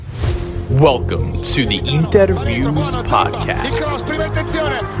Welcome to the Interviews Podcast. Prima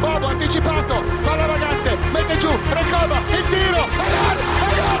attenzione, Bobo anticipato, palla vagante, mette giù, recova, il tiro,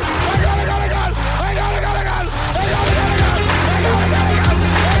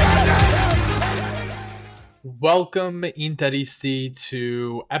 Welcome, Interisti,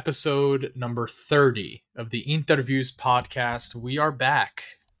 to episode number 30 of the Interviews Podcast. We are back.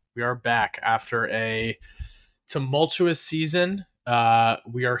 We are back after a tumultuous season.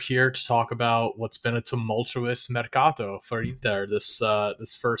 We are here to talk about what's been a tumultuous mercato for Inter this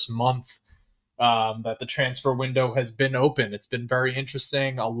first month that the transfer window has been open. It's been very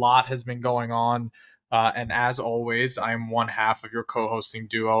interesting. A lot has been going on. And as always, I'm one half of your co-hosting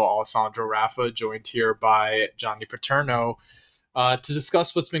duo, Alessandro Raffa, joined here by Johnny Paterno to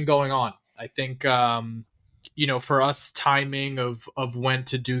discuss what's been going on. I think, for us, timing of when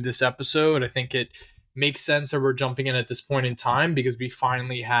to do this episode, I think it makes sense that we're jumping in at this point in time because we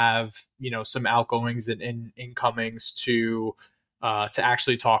finally have, some outgoings and incomings to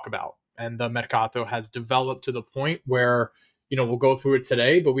actually talk about. And the Mercato has developed to the point where, we'll go through it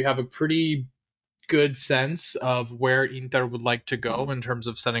today, but we have a pretty good sense of where Inter would like to go in terms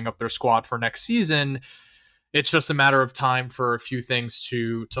of setting up their squad for next season. It's just a matter of time for a few things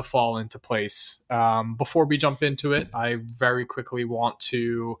to fall into place. Before we jump into it, I very quickly want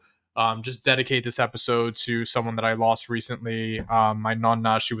to just dedicate this episode to someone that I lost recently. My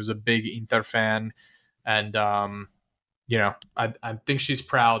Nonna, she was a big Inter fan, and I think she's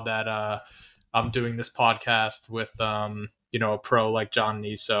proud that I'm doing this podcast with a pro like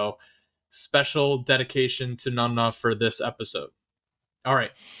Johnny. So special dedication to Nonna for this episode. All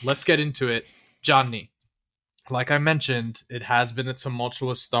right, let's get into it. Johnny, like I mentioned, it has been a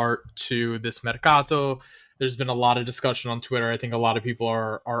tumultuous start to this Mercato. There's been a lot of discussion on Twitter. I think a lot of people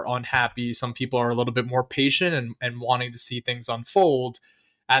are unhappy. Some people are a little bit more patient and wanting to see things unfold.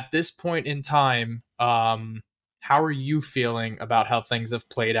 At this point in time, how are you feeling about how things have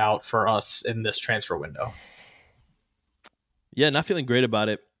played out for us in this transfer window? Yeah, not feeling great about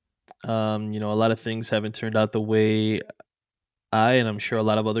it. A lot of things haven't turned out the way and I'm sure a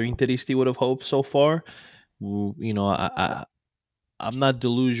lot of other Interisti would have hoped so far. I'm not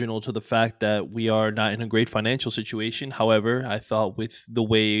delusional to the fact that we are not in a great financial situation. However, I thought with the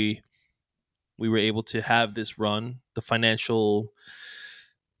way we were able to have this run, the financial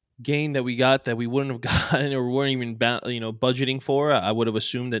gain that we got that we wouldn't have gotten or weren't even budgeting for, I would have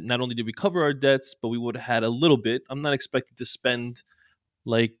assumed that not only did we cover our debts, but we would have had a little bit. I'm not expecting to spend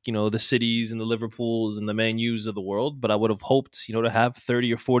like, the cities and the Liverpools and the Man U's of the world, but I would have hoped, to have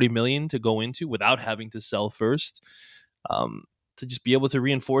 30 or 40 million to go into without having to sell first, to just be able to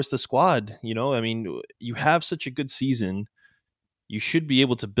reinforce the squad. You have such a good season. You should be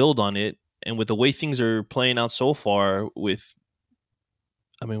able to build on it. And with the way things are playing out so far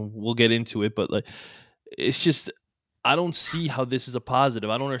we'll get into it, but it's just, I don't see how this is a positive.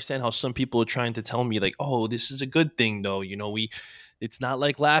 I don't understand how some people are trying to tell me like, oh, this is a good thing though. It's not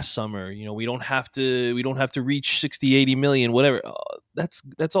like last summer, we don't have to reach 60, 80 million, whatever.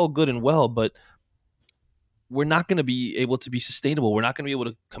 That's all good and well, but we're not going to be able to be sustainable. We're not going to be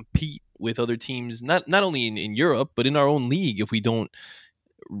able to compete with other teams, not only in Europe, but in our own league if we don't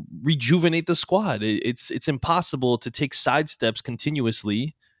rejuvenate the squad. It's impossible to take side steps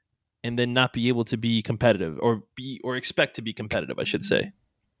continuously and then not be able to be competitive or expect to be competitive, I should say.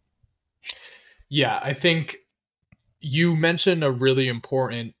 Yeah, I think you mentioned a really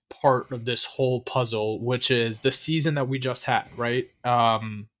important part of this whole puzzle, which is the season that we just had, right?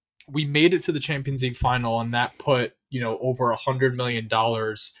 We made it to the Champions League final, and that put, over $100 million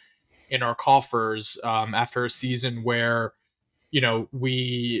in our coffers after a season where,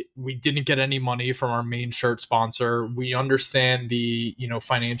 we didn't get any money from our main shirt sponsor. We understand the,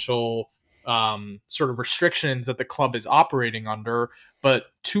 financial sort of restrictions that the club is operating under. But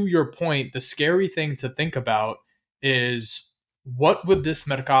to your point, the scary thing to think about is what would this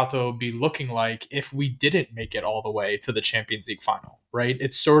Mercato be looking like if we didn't make it all the way to the Champions League final, right?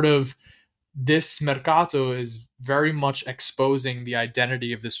 It's sort of, this Mercato is very much exposing the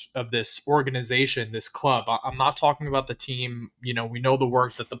identity of this organization, this club. I'm not talking about the team. We know the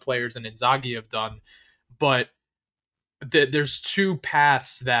work that the players in Inzaghi have done, but there's two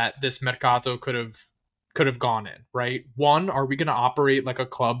paths that this Mercato could have gone in, right? One, are we going to operate like a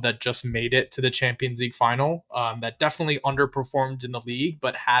club that just made it to the Champions League final, that definitely underperformed in the league,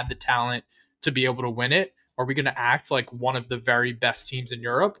 but had the talent to be able to win it? Are we going to act like one of the very best teams in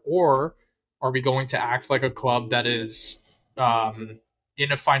Europe? Or are we going to act like a club that is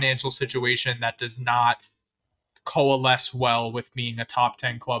in a financial situation that does not coalesce well with being a top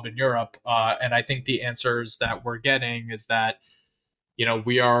 10 club in Europe? And I think the answers that we're getting is that,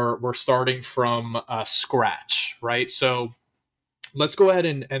 we're starting from scratch, right? So let's go ahead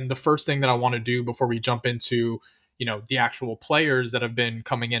and the first thing that I want to do before we jump into the actual players that have been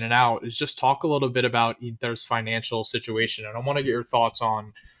coming in and out is just talk a little bit about Inter's financial situation, and I want to get your thoughts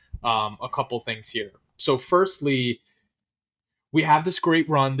on a couple things here. So firstly, we have this great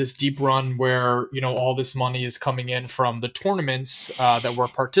run, this deep run where all this money is coming in from the tournaments that we're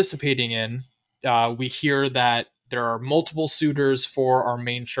participating in. We hear that there are multiple suitors for our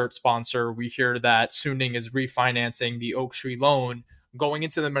main shirt sponsor. We hear that Suning is refinancing the Oak Tree loan. Going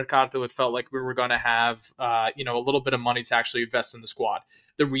into the Mercato, it felt like we were going to have a little bit of money to actually invest in the squad.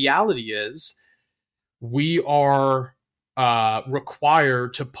 The reality is we are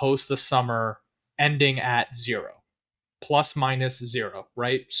required to post the summer ending at zero, plus minus zero,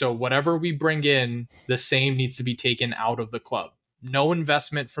 right? So whatever we bring in, the same needs to be taken out of the club. No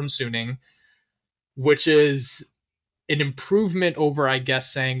investment from Suning, which is an improvement over, I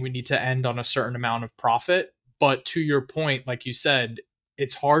guess, saying we need to end on a certain amount of profit. But to your point, like you said,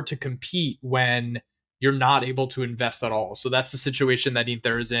 it's hard to compete when you're not able to invest at all. So that's the situation that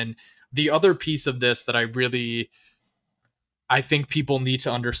Inter is in. The other piece of this that I think people need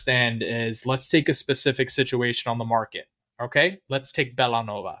to understand is, let's take a specific situation on the market. Okay, let's take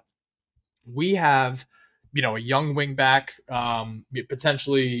Bellanova. We have, a young wing back,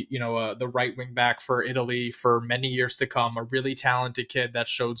 potentially, the right wing back for Italy for many years to come. A really talented kid that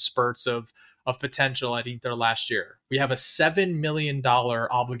showed spurts of potential at Inter last year. We have a $7 million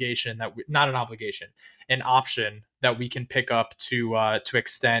obligation not an obligation, an option that we can pick up to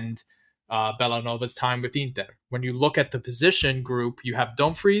extend Bellanova's time with Inter. When you look at the position group, you have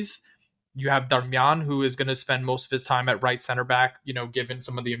Dumfries, you have Darmian, who is going to spend most of his time at right center back, given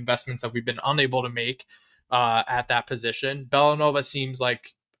some of the investments that we've been unable to make at that position. Bellanova seems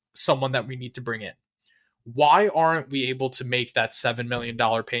like someone that we need to bring in. Why aren't we able to make that $7 million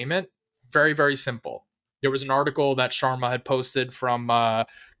payment? Very, very simple. There was an article that Sharma had posted from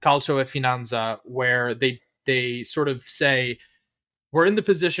Calcio e Finanza where they sort of say, we're in the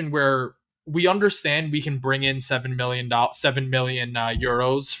position where we understand we can bring in 7 million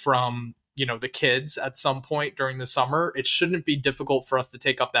euros from the kids at some point during the summer. It shouldn't be difficult for us to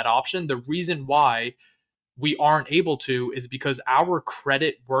take up that option. The reason why we aren't able to is because our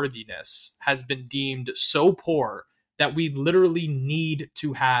credit worthiness has been deemed so poor that we literally need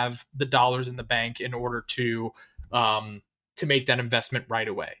to have the dollars in the bank in order to make that investment right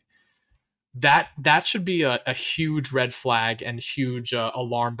away. That should be a huge red flag and huge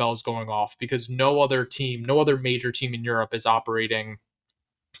alarm bells going off, because no other major team in Europe is operating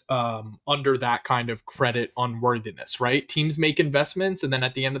under that kind of credit unworthiness, right? Teams make investments, and then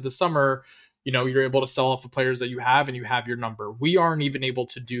at the end of the summer, you're able to sell off the players that you have, and you have your number. We aren't even able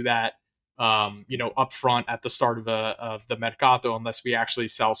to do that, up front at the start of the Mercato, unless we actually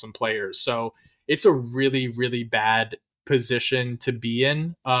sell some players. So it's a really, really bad position to be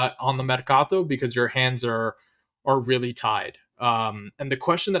in on the Mercato, because your hands are really tied. And the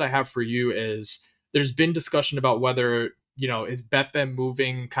question that I have for you is, there's been discussion about whether, is Beppe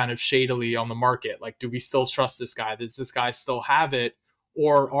moving kind of shadily on the market? Like, do we still trust this guy? Does this guy still have it?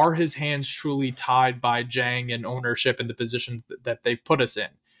 Or are his hands truly tied by Jang and ownership in the position that they've put us in?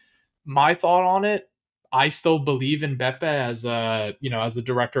 My thought on it, I still believe in Beppe as a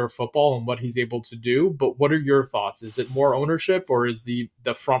director of football and what he's able to do. But what are your thoughts? Is it more ownership, or is the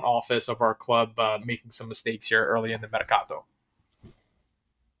front office of our club making some mistakes here early in the Mercato?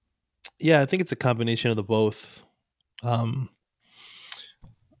 Yeah, I think it's a combination of the both.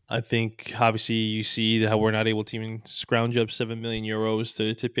 I think obviously you see how we're not able to even scrounge up 7 million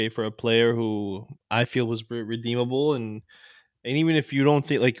euros to pay for a player who I feel was redeemable, and even if you don't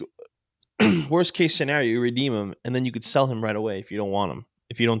think, like, worst case scenario, you redeem him and then you could sell him right away if you don't want him.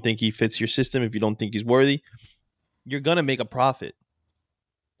 If you don't think he fits your system, if you don't think he's worthy, you're gonna make a profit.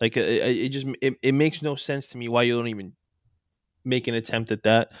 Like, it makes no sense to me why you don't even make an attempt at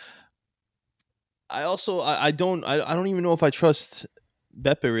that. I also I don't even know if I trust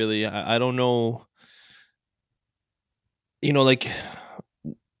Beppe really. I don't know. Like,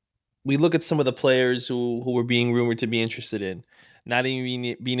 we look at some of the players who were being rumored to be interested in, not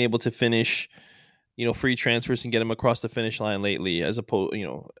even being able to finish, free transfers and get them across the finish line lately, as opposed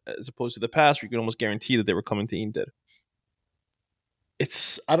to the past, where you could almost guarantee that they were coming to Inter.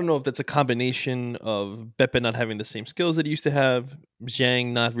 I don't know if that's a combination of Beppe not having the same skills that he used to have, Zhang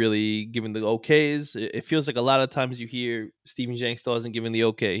not really giving the okays. It feels like a lot of times you hear Steven Zhang still hasn't given the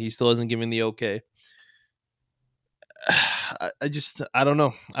okay. He still hasn't given the okay. I don't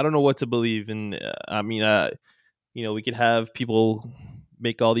know. I don't know what to believe. And we could have people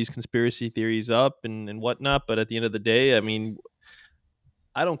make all these conspiracy theories up and whatnot, but at the end of the day, I mean,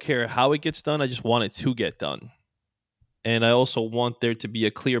 I don't care how it gets done. I just want it to get done. And I also want there to be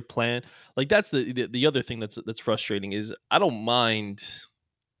a clear plan. Like that's the other thing that's frustrating is I don't mind.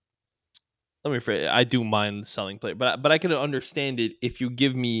 Let me rephrase. I do mind selling player, but I can understand it if you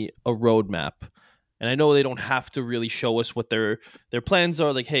give me a roadmap. And I know they don't have to really show us what their plans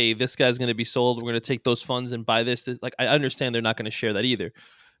are. Like, hey, this guy's going to be sold. We're going to take those funds and buy this. Like, I understand they're not going to share that either.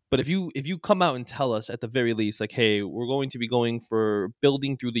 But if you come out and tell us at the very least, like, hey, we're going to be going for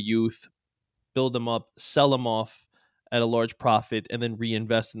building through the youth, build them up, sell them off at a large profit, and then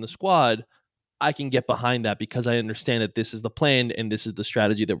reinvest in the squad, I can get behind that because I understand that this is the plan and this is the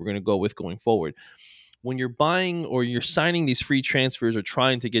strategy that we're going to go with going forward. When you're buying or you're signing these free transfers or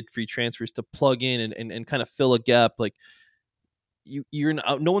trying to get free transfers to plug in and kind of fill a gap, like you're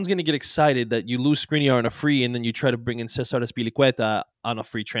not, no one's going to get excited that you lose Skriniar on a free and then you try to bring in Cesar Spilicueta on a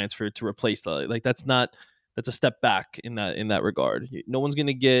free transfer to replace that. Like that's a step back in that regard. No one's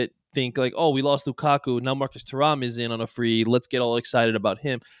going to think like, oh, we lost Lukaku, now Marcus Thuram is in on a free, let's get all excited about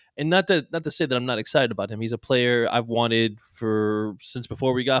him. And not to say that I'm not excited about him. He's a player I've wanted since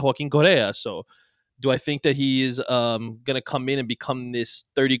before we got Joaquin Correa. So do I think that he is going to come in and become this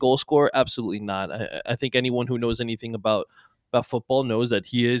 30 goal scorer? Absolutely not. I think anyone who knows anything about football knows that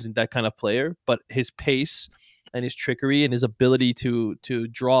he isn't that kind of player, but his pace and his trickery and his ability to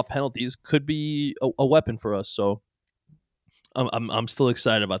draw penalties could be a weapon for us. So I'm still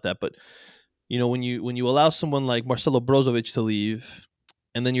excited about that. But when you allow someone like Marcelo Brozovic to leave,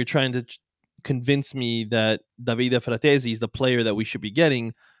 and then you're trying to convince me that Davide Fratesi is the player that we should be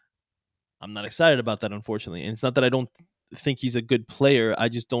getting, I'm not excited about that, unfortunately. And it's not that I don't think he's a good player. I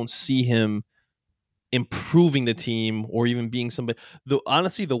just don't see him improving the team or even being somebody.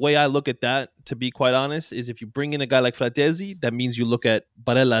 Honestly, the way I look at that, to be quite honest, is if you bring in a guy like Fratesi, that means you look at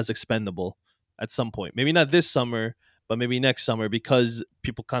Barella as expendable at some point. Maybe not this summer, but maybe next summer, because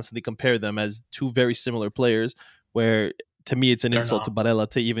people constantly compare them as two very similar players, where to me it's an insult to Barella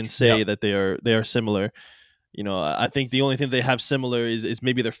to even say that they are similar. I think the only thing they have similar is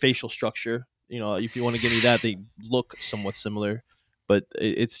maybe their facial structure. If you want to give me that, they look somewhat similar, but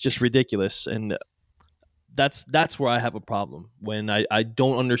it's just ridiculous. And that's where I have a problem, when I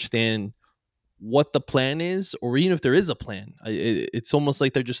don't understand what the plan is, or even if there is a plan. It's almost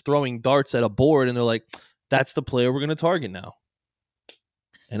like they're just throwing darts at a board and they're like, that's the player we're going to target now.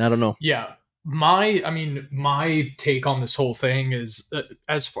 And I don't know. Yeah. My take on this whole thing is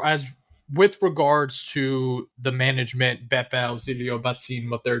as far as with regards to the management, Beppe, Ausilio, Bassin,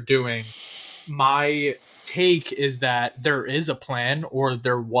 what they're doing, my take is that there is a plan, or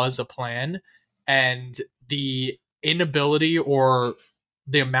there was a plan, and the inability or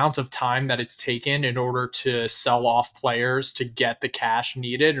the amount of time that it's taken in order to sell off players to get the cash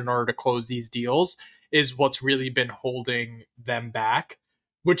needed in order to close these deals is what's really been holding them back,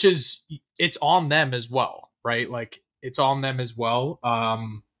 which is, it's on them as well, right? Like, it's on them as well.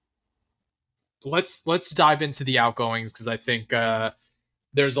 Let's dive into the outgoings, because I think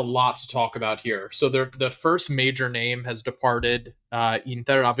there's a lot to talk about here. So the first major name has departed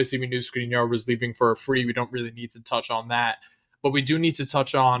Inter. Obviously, we knew Skriniar was leaving for a free. We don't really need to touch on that. But we do need to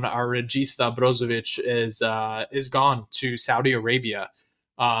touch on our regista Brozovic is gone to Saudi Arabia.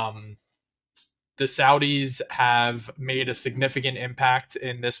 The Saudis have made a significant impact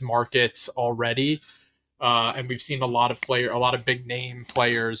in this market already. And we've seen a lot of big name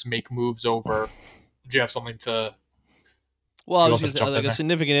players make moves over. Do you have something to... Well, I was just like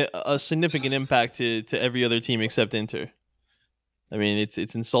a significant impact to every other team except Inter. I mean, it's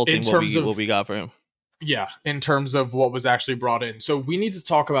insulting what we got for him. Yeah, in terms of what was actually brought in. So we need to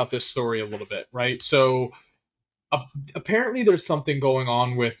talk about this story a little bit, right? So apparently there's something going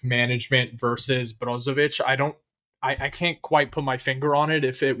on with management versus Brozovic. I can't quite put my finger on it,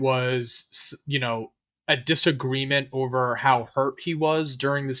 if it was, a disagreement over how hurt he was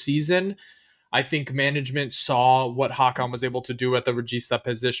during the season. I think management saw what Hakan was able to do at the regista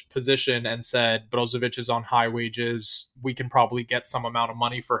position and said, Brozovic is on high wages. We can probably get some amount of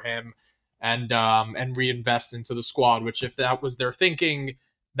money for him and reinvest into the squad, which, if that was their thinking,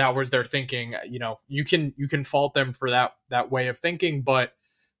 you can fault them for that way of thinking. But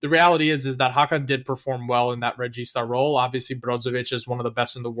the reality is that Hakan did perform well in that regista role. Obviously, Brozovic is one of the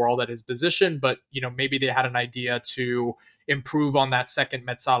best in the world at his position, but maybe they had an idea to improve on that second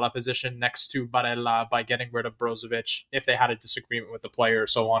Mezzala position next to Barella by getting rid of Brozovic if they had a disagreement with the player,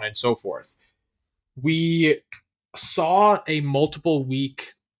 so on and so forth. We saw a multiple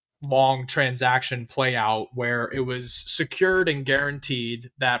week long transaction play out where it was secured and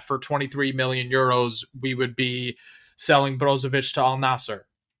guaranteed that for 23 million euros we would be selling Brozovic to Al Nassr.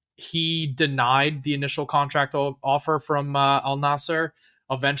 He denied the initial contract offer from Al Nassr.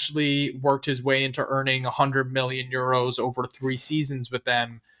 eventually worked his way into earning 100 million euros over 3 seasons with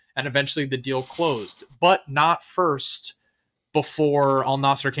them, and eventually the deal closed, but not first before Al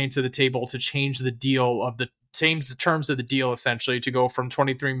Nasser came to the table to change the deal of the change the terms of the deal essentially to go from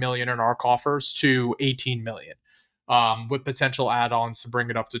 23 million in our coffers to 18 million, with potential add-ons to bring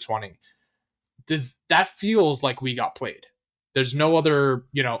it up to 20. That feels like we got played. There's no other,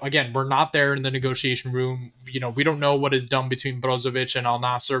 again, we're not there in the negotiation room. We don't know what is done between Brozovic and Al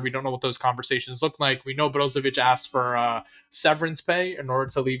Nasser. We don't know what those conversations look like. We know Brozovic asked for severance pay in order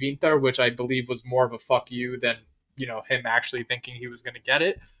to leave Inter, which I believe was more of a fuck you than, him actually thinking he was going to get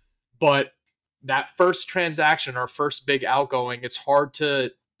it. But that first transaction, our first big outgoing, it's hard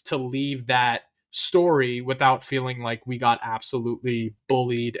to leave that story without feeling like we got absolutely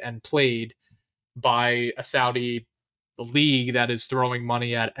bullied and played by a Saudi league that is throwing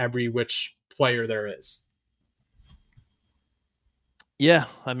money at every which player there is. Yeah,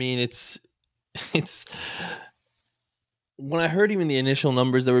 I mean, it's when I heard even the initial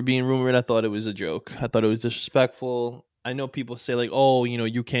numbers that were being rumored, I thought it was a joke. I thought it was disrespectful. I know people say like, oh,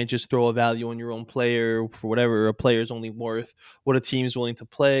 you can't just throw a value on your own player for whatever. A player is only worth what a team's willing to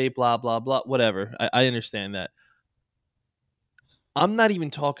play, blah, blah, blah, whatever. I understand that. I'm not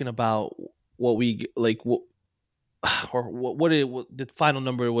even talking about what we like, what the final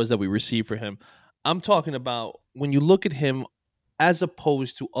number was that we received for him. I'm talking about when you look at him as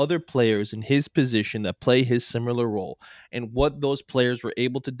opposed to other players in his position that play his similar role and what those players were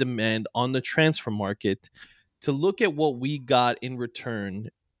able to demand on the transfer market, to look at what we got in return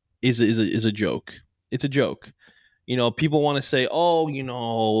is a joke. It's a joke. People want to say, oh,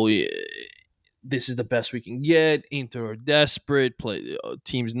 this is the best we can get. Inter are desperate.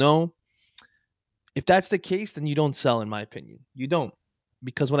 Teams know. If that's the case, then you don't sell, in my opinion. You don't.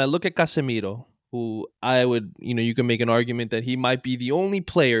 Because when I look at Casemiro, who I would, you can make an argument that he might be the only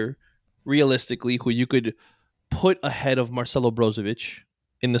player, realistically, who you could put ahead of Marcelo Brozovic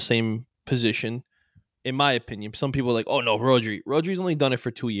in the same position, in my opinion. Some people are like, oh no, Rodri. Rodri's only done it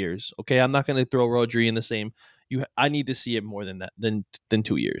for 2 years. Okay, I'm not going to throw Rodri in the same. I need to see it more than that, than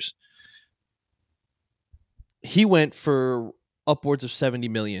 2 years. He went for upwards of 70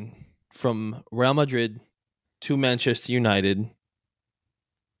 million from Real Madrid to Manchester United.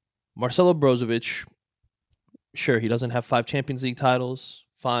 Marcelo Brozovic, sure, he doesn't have 5 Champions League titles.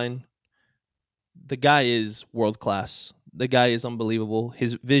 Fine. The guy is world class. The guy is unbelievable.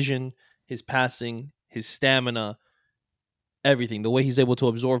 His vision, his passing, his stamina, everything. The way he's able to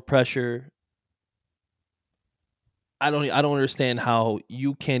absorb pressure. I don't understand how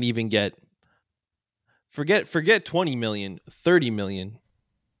you can't even get forget 20 million, 30 million.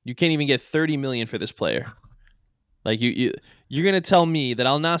 You can't even get 30 million for this player. Like you're gonna tell me that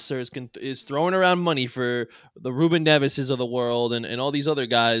Al Nasser is throwing around money for the Ruben Neveses of the world and all these other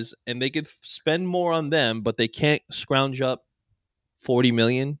guys, and they could spend more on them, but they can't scrounge up 40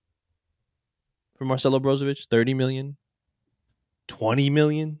 million for Marcelo Brozovic, 30 million, 20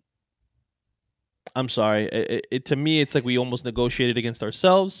 million. I'm sorry. It to me, it's like we almost negotiated against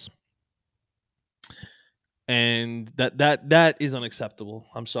ourselves, and that is unacceptable.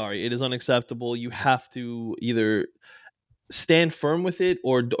 I'm sorry, it is unacceptable. You have to either stand firm with it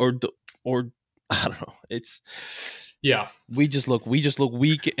or I don't know. It's we just look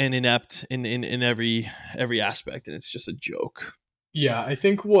weak and inept in every aspect, and it's just a joke. Yeah, I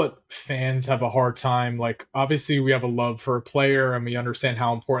think what fans have a hard time, like, obviously we have a love for a player and we understand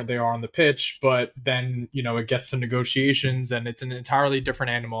how important they are on the pitch, but then, it gets to negotiations and it's an entirely different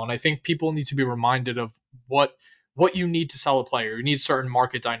animal. And I think people need to be reminded of what you need to sell a player. You need certain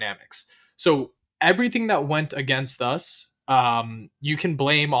market dynamics. So everything that went against us, you can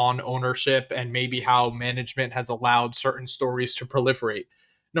blame on ownership and maybe how management has allowed certain stories to proliferate.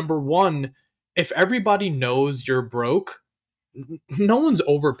 Number one, if everybody knows you're broke, no one's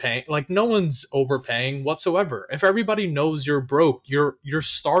overpaying. Like, no one's overpaying whatsoever. If everybody knows you're broke, you're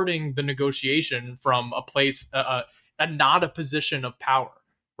starting the negotiation from a place, and not a position of power,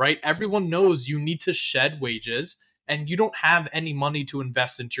 right? Everyone knows you need to shed wages and you don't have any money to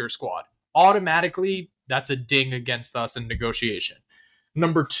invest into your squad. Automatically, that's a ding against us in negotiation.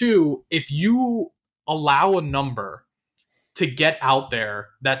 Number two, if you allow a number to get out there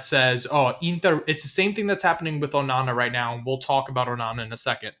that says, oh, Inter, it's the same thing that's happening with Onana right now, and we'll talk about Onana in a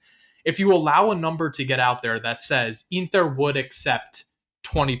second. If you allow a number to get out there that says Inter would accept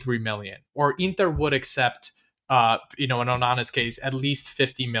 23 million, or Inter would accept, in Onana's case, at least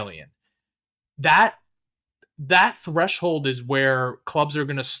 50 million, that threshold is where clubs are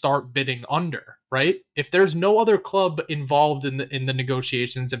going to start bidding under, right? If there's no other club involved in the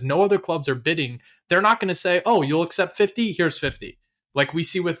negotiations, if no other clubs are bidding, they're not going to say, oh, you'll accept 50, here's 50. like we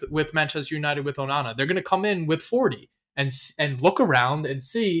see with Manchester United with Onana. They're going to come in with 40 and look around and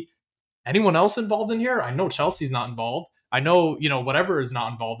see anyone else involved in here. I know Chelsea's not involved. I know, whatever is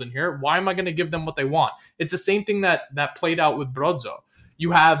not involved in here. Why am I going to give them what they want? It's the same thing that played out with Brozo.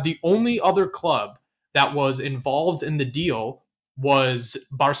 You have the only other club that was involved in the deal was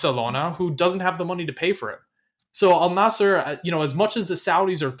Barcelona, who doesn't have the money to pay for it. So Al Nasser, as much as the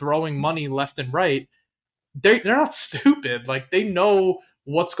Saudis are throwing money left and right, they're not stupid. Like, they know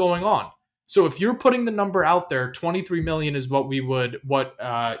what's going on. So if you're putting the number out there, 23 million is what they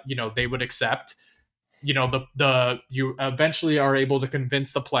would accept. You eventually are able to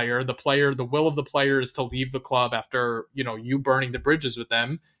convince the player. The will of the player is to leave the club after, you burning the bridges with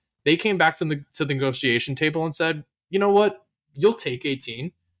them. They came back to the negotiation table and said, you know what? You'll take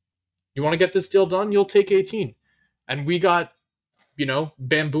 18. You want to get this deal done? You'll take 18. And we got,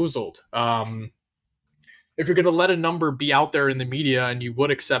 bamboozled. If you're going to let a number be out there in the media and you would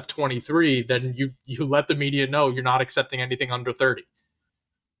accept 23, then you let the media know you're not accepting anything under 30.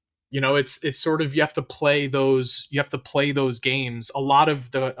 It's sort of, you have to play those games. A lot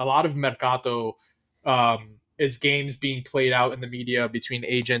of mercato is games being played out in the media between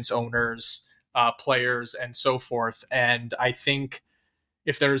agents, owners, players, and so forth. And I think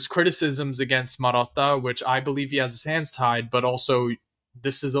if there's criticisms against Marotta, which I believe he has his hands tied, but also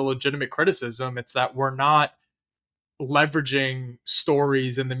this is a legitimate criticism, it's that we're not leveraging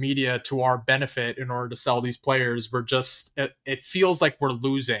stories in the media to our benefit in order to sell these players. It feels like we're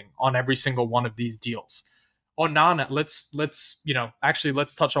losing on every single one of these deals. Onana,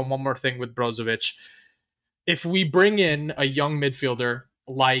 let's touch on one more thing with Brozovic. If we bring in a young midfielder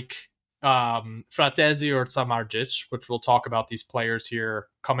like Fratesi or Samardzic, which we'll talk about these players here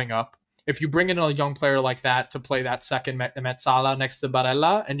coming up, if you bring in a young player like that to play that second Mezzala next to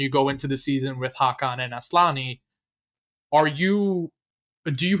Barella, and you go into the season with Hakan and Aslani,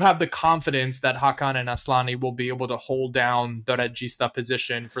 do you have the confidence that Hakan and Aslani will be able to hold down the regista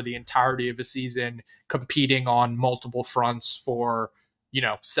position for the entirety of the season, competing on multiple fronts for,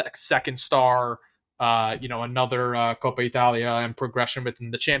 second star, another Coppa Italia and progression within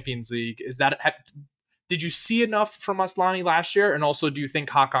the Champions League? Did you see enough from Aslani last year? And also, do you think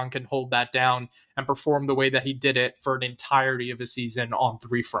Hakan can hold that down and perform the way that he did it for an entirety of a season on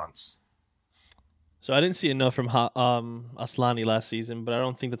three fronts? So I didn't see enough from Aslani last season, but I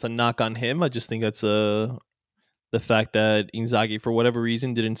don't think that's a knock on him. I just think that's the fact that Inzaghi, for whatever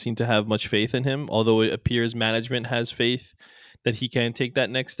reason, didn't seem to have much faith in him, although it appears management has faith that he can take that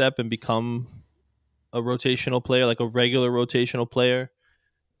next step and become a rotational player, like a regular rotational player,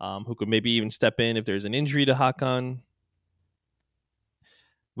 who could maybe even step in if there's an injury to Hakan.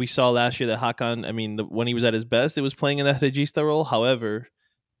 We saw last year that Hakan, when he was at his best, it was playing in that regista role. However,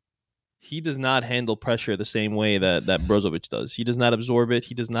 he does not handle pressure the same way that Brozovic does. He does not absorb it.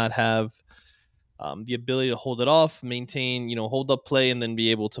 He does not have the ability to hold it off, maintain, hold up play, and then be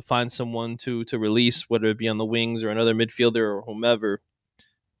able to find someone to release, whether it be on the wings or another midfielder or whomever.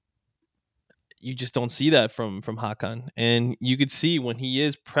 You just don't see that from Hakan. And you could see when he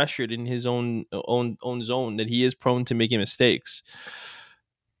is pressured in his own zone that he is prone to making mistakes.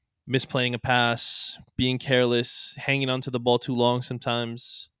 Misplaying a pass, being careless, hanging onto the ball too long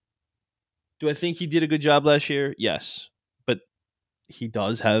sometimes. Do I think he did a good job last year? Yes. But he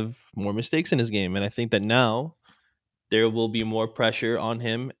does have more mistakes in his game. And I think that now there will be more pressure on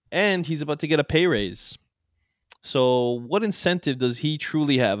him. And he's about to get a pay raise. So what incentive does he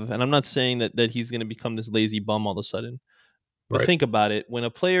truly have? And I'm not saying that he's going to become this lazy bum all of a sudden. But Think about it. When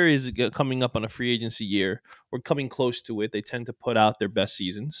a player is coming up on a free agency year or coming close to it, they tend to put out their best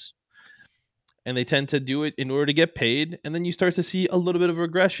seasons. And they tend to do it in order to get paid. And then you start to see a little bit of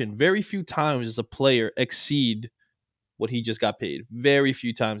regression. Very few times does a player exceed what he just got paid. Very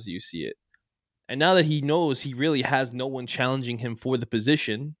few times do you see it. And now that he knows he really has no one challenging him for the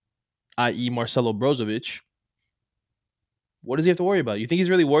position, i.e. Marcelo Brozovic, what does he have to worry about? You think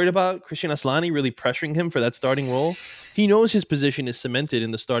he's really worried about Christian Aslani really pressuring him for that starting role? He knows his position is cemented in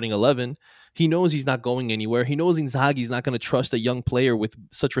the starting 11. He knows he's not going anywhere. He knows Inzaghi's not going to trust a young player with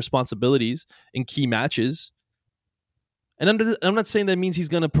such responsibilities in key matches. And I'm not saying that means he's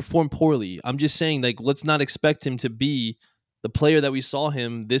going to perform poorly. I'm just saying, let's not expect him to be the player that we saw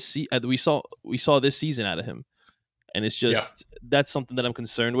him we saw this season out of him. And it's just that's something that I'm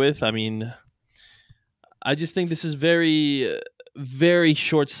concerned with. I just think this is very, very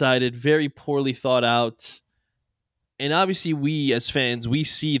short-sighted, very poorly thought out. And obviously we as fans, we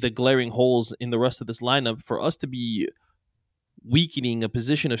see the glaring holes in the rest of this lineup for us to be weakening a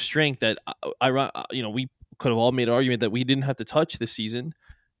position of strength that, we could have all made an argument that we didn't have to touch this season.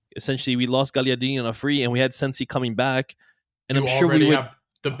 Essentially, we lost Gagliardini on a free and we had Sensi coming back. and I'm You sure we already would have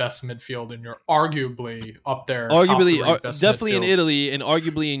the best midfield, and you're arguably up there, top arguably, three best definitely in midfield. Italy and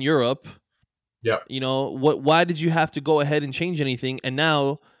arguably in Europe. Yeah. Why did you have to go ahead and change anything? And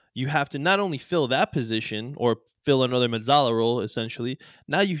now you have to not only fill that position or fill another Mezzala role, essentially.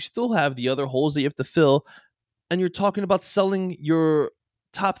 Now you still have the other holes that you have to fill, and you're talking about selling your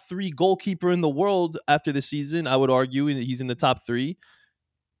top 3 goalkeeper in the world after the season. I would argue he's in the top 3.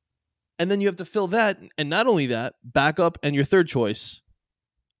 And then you have to fill that, and not only that, backup and your third choice.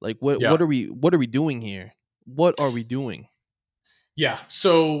 Like Yeah. what are we doing here? What are we doing? Yeah.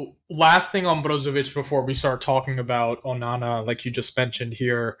 So last thing on Brozovic before we start talking about Onana, like you just mentioned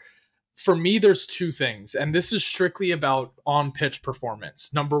here. For me, there's two things, and this is strictly about on pitch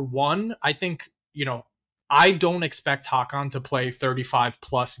performance. Number one, I think, I don't expect Hakan to play 35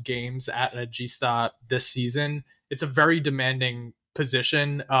 plus games at Regista this season. It's a very demanding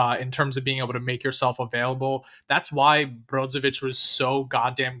position in terms of being able to make yourself available. That's why Brozovic was so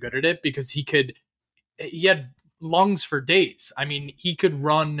goddamn good at it, because he had lungs for days. I mean, he could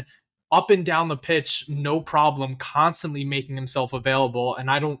run up and down the pitch, no problem, constantly making himself available.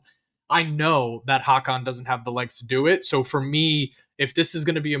 And I know that Hakan doesn't have the legs to do it. So for me, if this is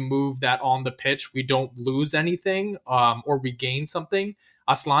going to be a move that on the pitch we don't lose anything or we gain something,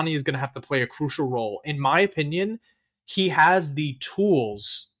 Aslani is going to have to play a crucial role. In my opinion, he has the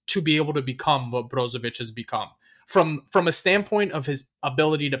tools to be able to become what Brozovic has become. From a standpoint of his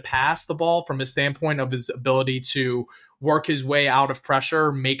ability to pass the ball, from a standpoint of his ability to work his way out of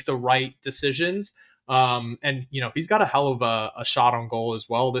pressure, make the right decisions. And he's got a hell of a shot on goal as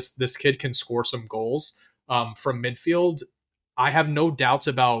well. This kid can score some goals from midfield. I have no doubts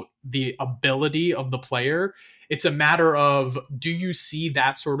about the ability of the player. It's a matter of, do you see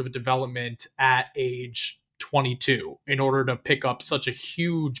that sort of development at age 22 in order to pick up such a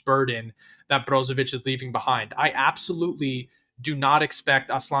huge burden that Brozovic is leaving behind? I absolutely do not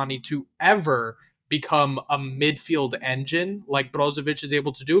expect Aslani to ever become a midfield engine like Brozovic is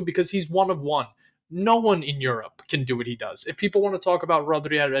able to do, because he's one of one. No one in Europe can do what he does. If people want to talk about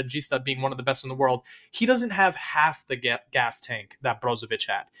Rodri Regista being one of the best in the world, he doesn't have half the gas tank that Brozovic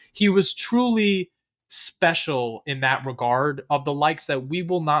had. He was truly special in that regard, of the likes that we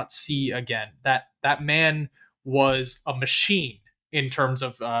will not see again. That man was a machine in terms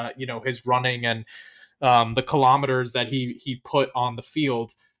of his running and the kilometers that he put on the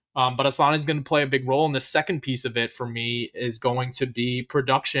field. But Aslani is going to play a big role. And the second piece of it for me is going to be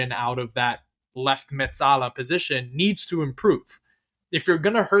production out of that left mezzala position needs to improve. If you're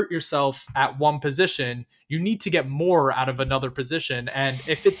going to hurt yourself at one position, you need to get more out of another position. And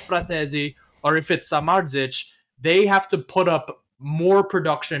if it's Fratesi or if it's Samardzic, they have to put up more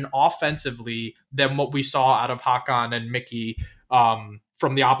production offensively than what we saw out of Hakan and Mickey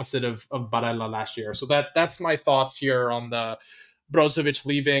from the opposite of Barella last year. So that's my thoughts here on the Brozovic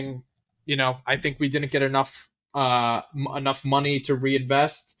leaving. I think we didn't get enough money to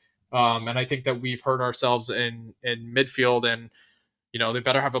reinvest. And I think that we've hurt ourselves in midfield, and they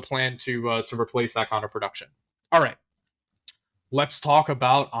better have a plan to replace that kind of production. All right, let's talk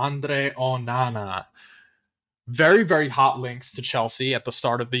about Andre Onana. Very, very hot links to Chelsea at the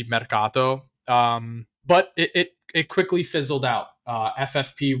start of the Mercato, but it quickly fizzled out.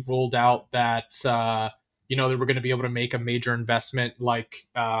 FFP ruled out that they were going to be able to make a major investment like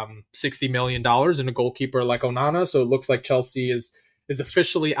 $60 million in a goalkeeper like Onana. So it looks like Chelsea is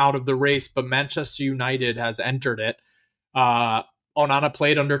officially out of the race, but Manchester United has entered it. Onana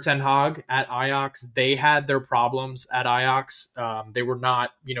played under Ten Hag at Ajax. They had their problems at Ajax. They were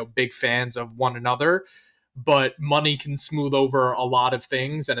not, big fans of one another, but money can smooth over a lot of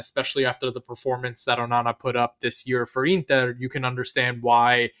things. And especially after the performance that Onana put up this year for Inter, you can understand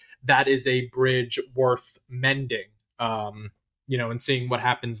why that is a bridge worth mending, and seeing what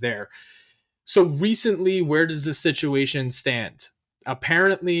happens there. So recently, where does the situation stand?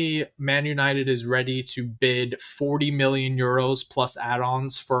 Apparently, Man United is ready to bid 40 million euros plus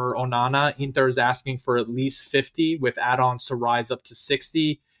add-ons for Onana. Inter is asking for at least 50, with add-ons to rise up to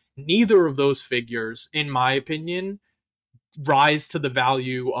 60. Neither of those figures, in my opinion, rise to the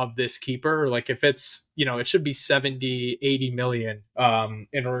value of this keeper. Like, if it's, it should be 70, 80 million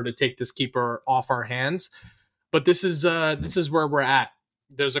in order to take this keeper off our hands. But this is where we're at.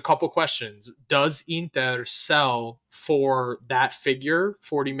 There's a couple questions. Does Inter sell for that figure,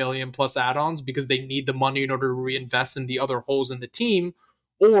 40 million plus add-ons, because they need the money in order to reinvest in the other holes in the team?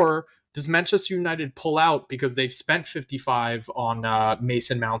 Or does Manchester United pull out because they've spent 55 on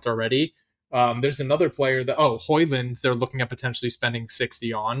Mason Mount already? There's another player that, Højlund, they're looking at potentially spending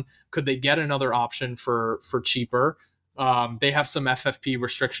 60 on. Could they get another option for cheaper? They have some FFP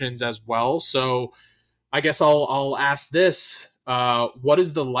restrictions as well. So I guess I'll ask this. What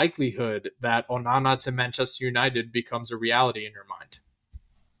is the likelihood that Onana to Manchester United becomes a reality in your mind?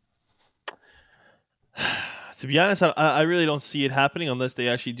 To be honest, I really don't see it happening unless they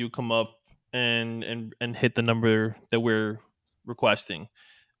actually do come up and hit the number that we're requesting.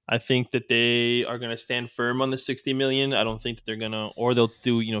 I think that they are going to stand firm on the 60 million. I don't think that they're going to, or they'll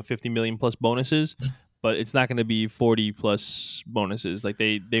do 50 million plus bonuses, but it's not going to be 40 plus bonuses. Like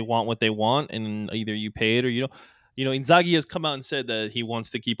they want what they want, and either you pay it or you don't. Inzaghi has come out and said that he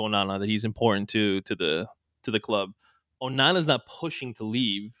wants to keep Onana, that he's important to the club. Onana's not pushing to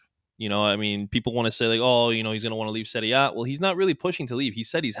leave. I mean, people want to say like, oh, he's going to want to leave Serie A. Well, he's not really pushing to leave. He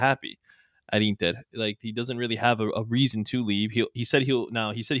said he's happy at Inter. Like he doesn't really have a reason to leave. He said he'll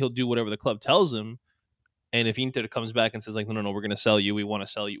do whatever the club tells him. And if Inter comes back and says like, no, we're going to sell you, we want to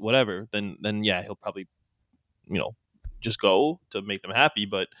sell you, whatever, then yeah, he'll probably just go to make them happy.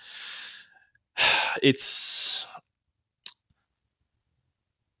 But it's,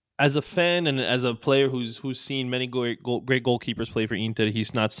 as a fan and as a player who's seen many great goalkeepers play for Inter,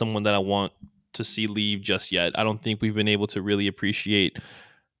 he's not someone that I want to see leave just yet. I don't think we've been able to really appreciate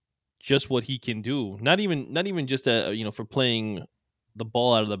just what he can do. Not even just for playing the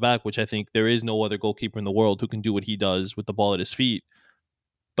ball out of the back, which I think there is no other goalkeeper in the world who can do what he does with the ball at his feet.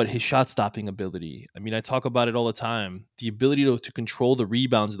 But his shot stopping ability. I mean, I talk about it all the time. The ability to control the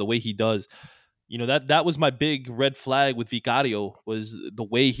rebounds the way he does. That was my big red flag with Vicario, was the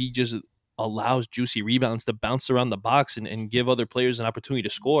way he just allows juicy rebounds to bounce around the box and give other players an opportunity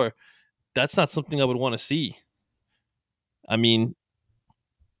to score. That's not something I would want to see. I mean,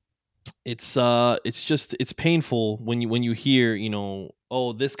 it's painful when you hear,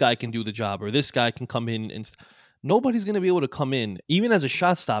 oh, this guy can do the job, or this guy can come in, and nobody's going to be able to come in, even as a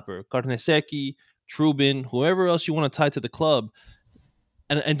shot stopper. Carnesecchi, Trubin, whoever else you want to tie to the club.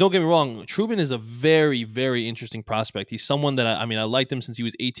 And don't get me wrong, Trubin is a very, very interesting prospect. He's someone that I liked him since he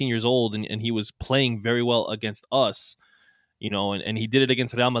was 18 years old, and he was playing very well against us, and he did it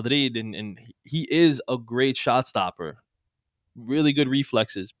against Real Madrid, and he is a great shot stopper. Really good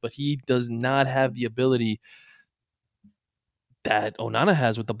reflexes, but he does not have the ability that Onana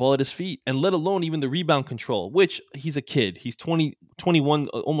has with the ball at his feet, and let alone even the rebound control, which he's a kid. He's 20, 21,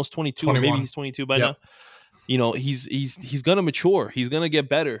 almost 22, 21. Or maybe he's 22 by now. He's going to mature. He's going to get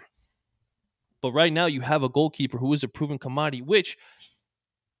better. But right now you have a goalkeeper who is a proven commodity, which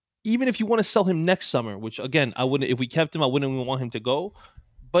even if you want to sell him next summer, which again, I wouldn't, if we kept him, I wouldn't even want him to go.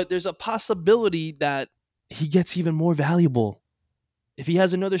 But there's a possibility that he gets even more valuable if he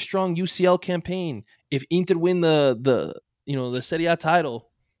has another strong UCL campaign. If Inter win the Serie A title,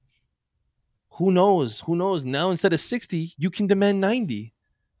 who knows? Now instead of 60, you can demand 90.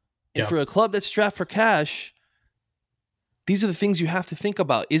 And for a club that's strapped for cash, these are the things you have to think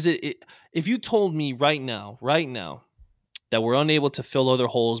about. If you told me right now that we're unable to fill other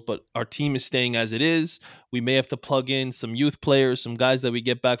holes, but our team is staying as it is, we may have to plug in some youth players, some guys that we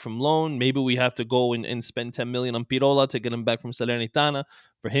get back from loan. Maybe we have to go and spend 10 million on Pirola to get him back from Salernitana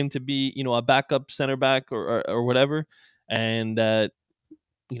for him to be, a backup center back or whatever. And that,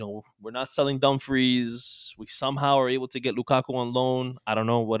 we're not selling Dumfries. We somehow are able to get Lukaku on loan. I don't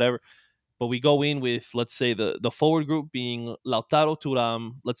know, whatever. But we go in with, let's say, the forward group being Lautaro,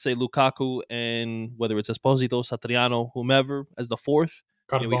 Thuram, let's say Lukaku, and whether it's Esposito, Satriano, whomever, as the fourth.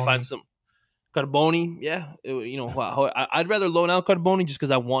 We find some Carboni. Yeah. I'd rather loan out Carboni just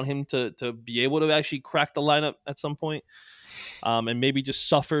because I want him to be able to actually crack the lineup at some point. And maybe just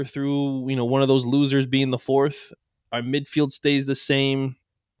suffer through, one of those losers being the fourth. Our midfield stays the same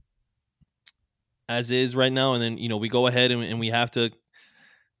as is right now. And then, we go ahead and we have to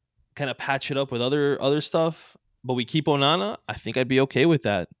kind of patch it up with other stuff, but we keep Onana. I think I'd be okay with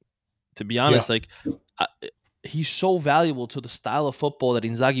that, to be honest. He's so valuable to the style of football that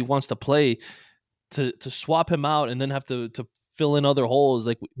Inzaghi wants to play, to swap him out and then have to fill in other holes,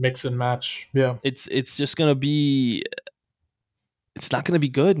 like mix and match. Yeah, it's just gonna be, it's not gonna be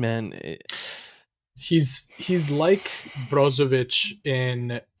good, man. He's like Brozovic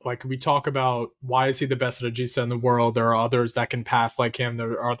in, like, we talk about why is he the best regista in the world. There are others that can pass like him.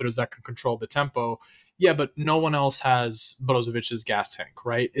 There are others that can control the tempo. Yeah, but no one else has Brozovic's gas tank,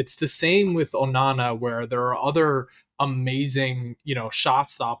 right? It's the same with Onana, where there are other amazing, shot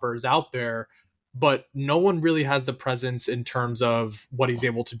stoppers out there, but no one really has the presence in terms of what he's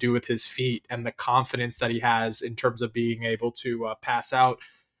able to do with his feet and the confidence that he has in terms of being able to pass out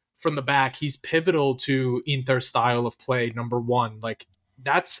from the back. He's pivotal to Inter's style of play, number one. Like,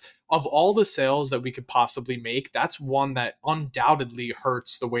 that's, of all the sales that we could possibly make, that's one that undoubtedly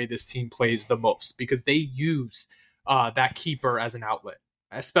hurts the way this team plays the most, because they use that keeper as an outlet.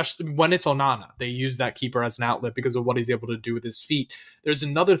 especially when it's Onana. They use that keeper as an outlet because of what he's able to do with his feet. There's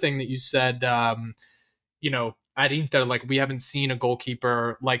another thing that you said, at Inter, like we haven't seen a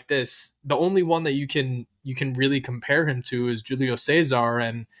goalkeeper like this. The only one that you can really compare him to is Julio Cesar.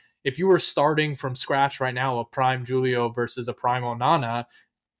 And if you were starting from scratch right now, a prime Julio versus a prime Onana,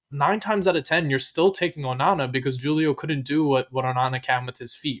 9 times out of 10, you're still taking Onana because Julio couldn't do what Onana can with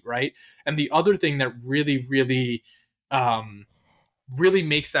his feet, right? And the other thing that um, really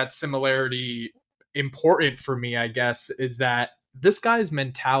makes that similarity important for me, I guess, is that this guy's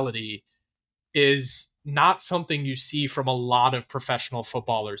mentality is not something you see from a lot of professional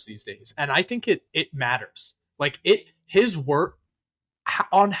footballers these days. And I think it matters. Like his work,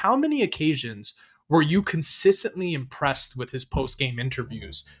 on how many occasions were you consistently impressed with his post-game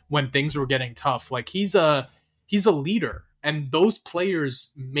interviews when things were getting tough? Like he's a leader, and those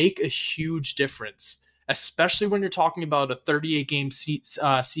players make a huge difference, especially when you're talking about a 38 game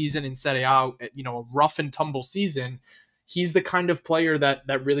season in Serie A, a rough and tumble season. He's the kind of player that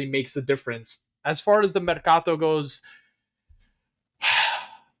really makes a difference. As far as the Mercato goes,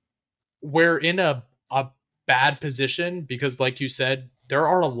 we're in a bad position because, like you said, there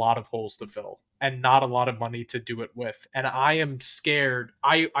are a lot of holes to fill and not a lot of money to do it with. And I am scared.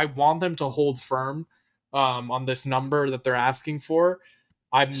 I want them to hold firm on this number that they're asking for.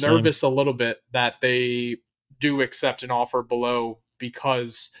 I'm Same. nervous a little bit that they do accept an offer below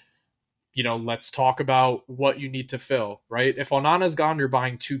because, let's talk about what you need to fill, right? If Onana's gone, you're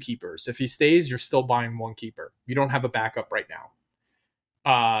buying 2 keepers. If he stays, you're still buying 1 keeper. You don't have a backup right now.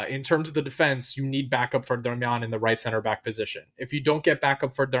 In terms of the defense, you need backup for Darmian in the right center back position. If you don't get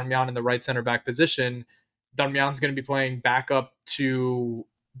backup for Darmian in the right center back position, Darmian's going to be playing backup to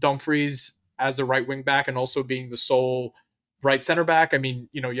Dumfries as a right wing back and also being the sole right center back. I mean,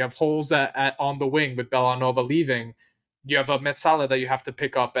 you have holes on the wing with Bellanova leaving. You have a Metzala that you have to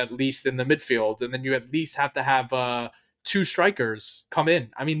pick up at least in the midfield, and then you at least have to have 2 strikers come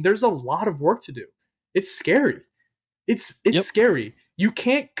in. I mean, there's a lot of work to do. It's scary. It's Yep. scary. You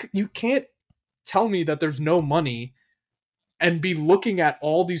can't tell me that there's no money and be looking at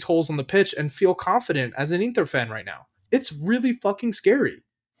all these holes on the pitch and feel confident as an Inter fan right now. It's really fucking scary.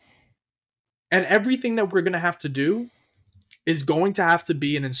 And everything that we're going to have to do is going to have to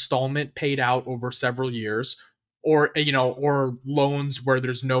be an installment paid out over several years, or loans where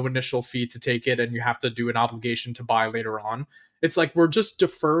there's no initial fee to take it and you have to do an obligation to buy later on. It's like we're just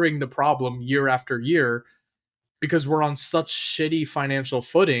deferring the problem year after year because we're on such shitty financial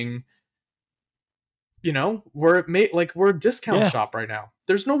footing. We're a discount shop right now.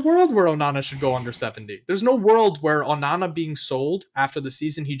 There's no world where Onana should go under 70. There's no world where Onana being sold after the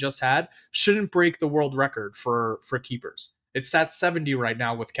season he just had shouldn't break the world record for keepers. It's at 70 right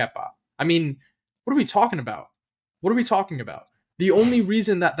now with Kepa. I mean, what are we talking about? The only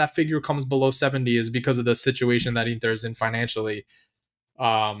reason that figure comes below 70 is because of the situation that Inter is in financially.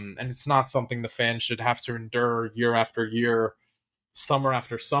 And it's not something the fans should have to endure year after year, summer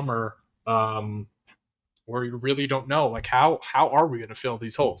after summer, where you really don't know, like, how are we going to fill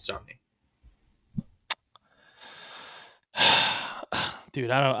these holes, Johnny?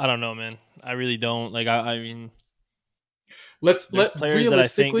 Dude, I don't know, man. I really don't. Like, I mean,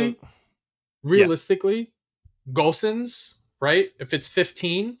 realistically, Yeah. Gosens, right? If it's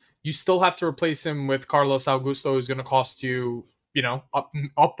 15, you still have to replace him with Carlos Augusto, who's going to cost you,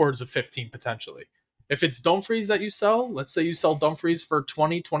 upwards of 15 potentially. If it's Dumfries that you sell, let's say you sell Dumfries for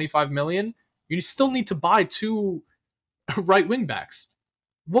 20, 25 million, you still need to buy 2 right wing backs.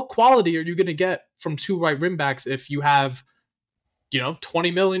 What quality are you going to get from 2 right wing backs if you have,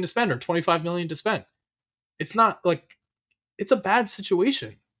 20 million to spend or 25 million to spend? It's not like, it's a bad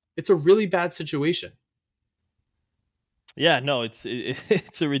situation. It's a really bad situation. Yeah, no, it's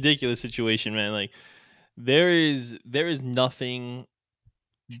a ridiculous situation, man. Like there is nothing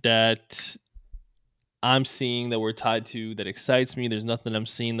that I'm seeing that we're tied to that excites me. There's nothing I'm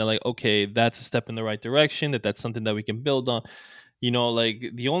seeing that, like, okay, that's a step in the right direction, that's something that we can build on. Like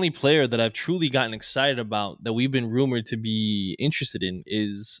the only player that I've truly gotten excited about that we've been rumored to be interested in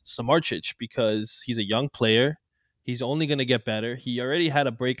is Samardzic, because he's a young player. He's only going to get better. He already had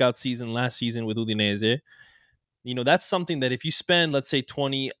a breakout season last season with Udinese. That's something that if you spend, let's say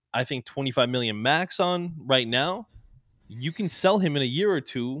 25 million max on right now, you can sell him in a year or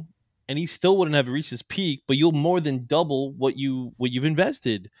two and he still wouldn't have reached his peak, but you'll more than double what you've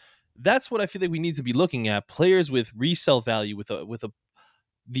invested. That's what I feel like we need to be looking at. Players with resale value, with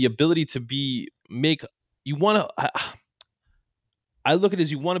the ability to make. You want to. I look at it as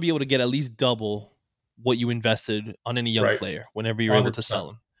you want to be able to get at least double what you invested on any young Right. player whenever you're able to sell 100%.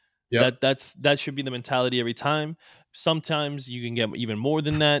 him. Yep. That should be the mentality every time. Sometimes you can get even more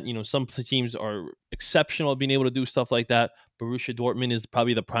than that. Some teams are exceptional at being able to do stuff like that. Borussia Dortmund is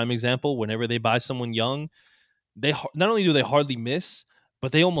probably the prime example. Whenever they buy someone young, they not only do they hardly miss,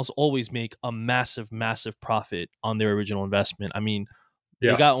 but they almost always make a massive, massive profit on their original investment. I mean, they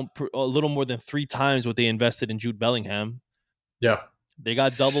Yeah. got a little more than 3 times what they invested in Jude Bellingham. Yeah. They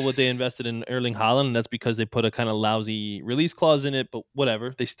got double what they invested in Erling Haaland, and that's because they put a kind of lousy release clause in it. But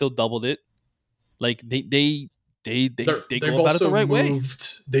whatever, they still doubled it. Like they go They've about it the also right way.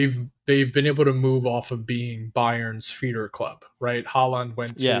 moved. They've been able to move off of being Bayern's feeder club, right? Haaland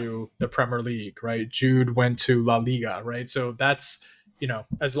went Yeah, to the Premier League, right? Jude went to La Liga, right? So that's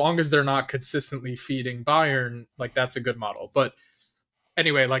as long as they're not consistently feeding Bayern, like that's a good model. But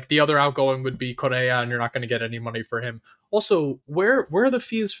anyway, like the other outgoing would be Correa, and you're not going to get any money for him. Also, where are the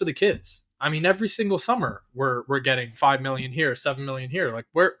fees for the kids? I mean, every single summer we're getting 5 million here, 7 million here. Like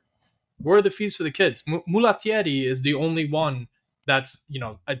where are the fees for the kids? Mulatieri is the only one that's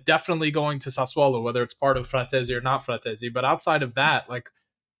definitely going to Sassuolo, whether it's part of Fratesi or not Fratesi. But outside of that, like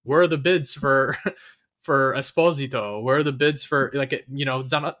where are the bids for for Esposito? Where are the bids for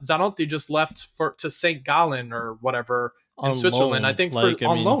Zanotti just left to St. Gallen or whatever in on Switzerland, I loan. think, for Like I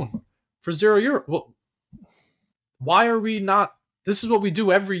on mean, loan for €0. Well, why are we not? This is what we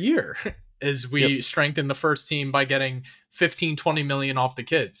do every year is yep. we strengthen the first team by getting 15-20 million off the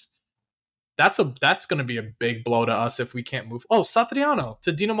kids. That's going to be a big blow to us if we can't move. Oh, Satriano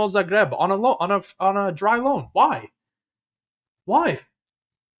to Dinamo Zagreb on a dry loan. Why?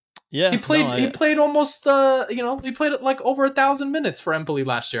 Yeah, He played almost he played like over 1,000 minutes for Empoli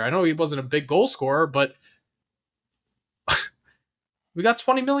last year. I know he wasn't a big goal scorer, but we got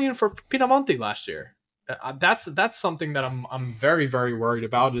 20 million for Pinamonti last year. That's something that I'm very, very worried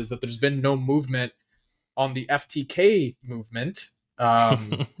about, is that there's been no movement on the FTK movement.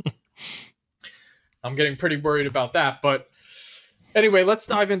 I'm getting pretty worried about that. But anyway, let's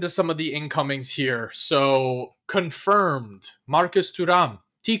dive into some of the incomings here. So confirmed, Marcus Thuram,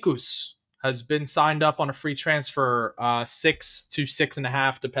 Tikus, has been signed up on a free transfer, 6 to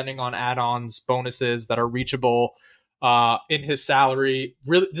 6.5, depending on add-ons, bonuses that are reachable in his salary.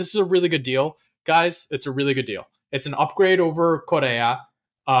 Really, this is a really good deal, guys. It's a really good deal. It's an upgrade over Correa.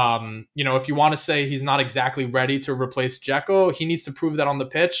 If you want to say he's not exactly ready to replace Dzeko, he needs to prove that on the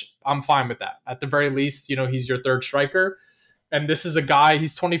pitch. I'm fine with that. At the very least, he's your third striker. And this is a guy,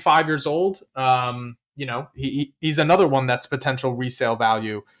 he's 25 years old. He's another one that's potential resale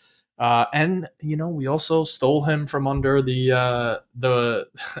value. And we also stole him from under the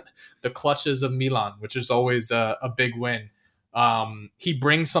the clutches of Milan, which is always a big win. He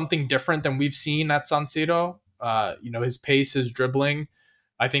brings something different than we've seen at San Siro. His pace, his dribbling.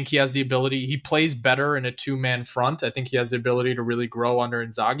 I think he has the ability. He plays better in a two-man front. I think he has the ability to really grow under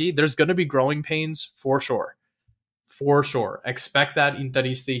Inzaghi. There's going to be growing pains for sure. For sure. Expect that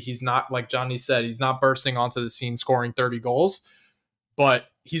Interisti. He's not, like Johnny said, he's not bursting onto the scene scoring 30 goals, but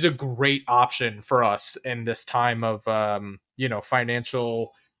he's a great option for us in this time of,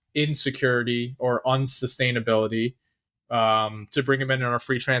 financial insecurity or unsustainability. To bring him in on a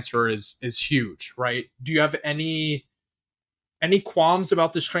free transfer is huge, right? Do you have any qualms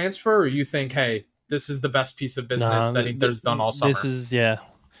about this transfer, or you think, hey, this is the best piece of business that Inter's done all summer? This is, yeah.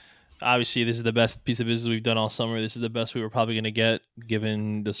 Obviously, this is the best piece of business we've done all summer. This is the best we were probably going to get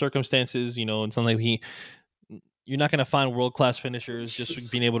given the circumstances. It's not like you're not going to find world-class finishers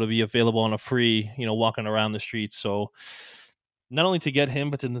just being able to be available on a free, walking around the streets. So not only to get him,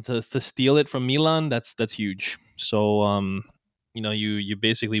 but to steal it from Milan, that's huge. So, you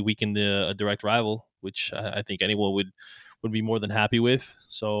basically weakened a direct rival, which I think anyone would be more than happy with.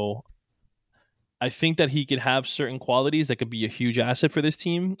 So I think that he could have certain qualities that could be a huge asset for this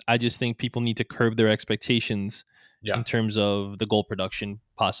team. I just think people need to curb their expectations in terms of the goal production,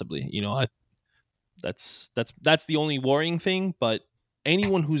 possibly. That's the only worrying thing. But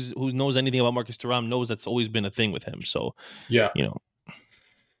anyone who knows anything about Marcus Thuram knows that's always been a thing with him. So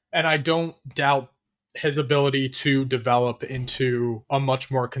and I don't doubt his ability to develop into a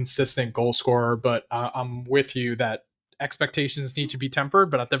much more consistent goal scorer. But I'm with you that expectations need to be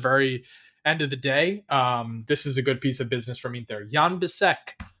tempered. But at the very end of the day, this is a good piece of business from Inter. Jan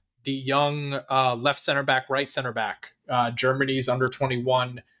Bisek, the young left center back, right center back, Germany's under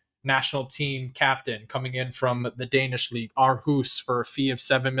 21 national team captain, coming in from the Danish league, Aarhus, for a fee of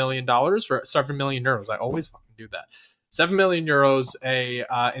 $7 million, for 7 million euros. I always fucking do that. 7 million euros, a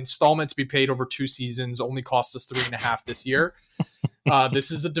installment to be paid over 2 seasons, only cost us 3.5 this year. This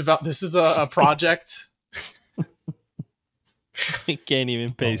is a project. We can't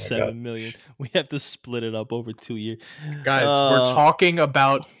even pay 7 million. We have to split it up over 2 years. Guys, we're talking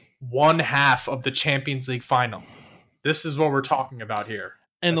about one half of the Champions League final. This is what we're talking about here.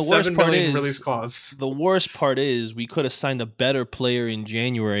 And a the worst 7 part million is release clause. the worst part is we could have signed a better player in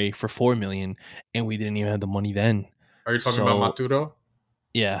January for 4 million, and we didn't even have the money then. Are you talking about Maturo?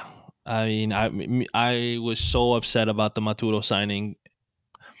 Yeah, I mean, I was so upset about the Maturo signing.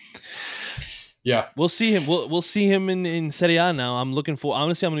 Yeah, we'll see him. We'll see him in Serie A now. I'm looking for.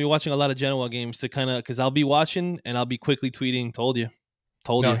 Honestly, I'm gonna be watching a lot of Genoa games to kind of because I'll be watching and I'll be quickly tweeting. Told you.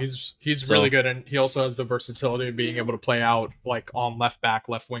 He's really good, and he also has the versatility of being able to play out like on left back,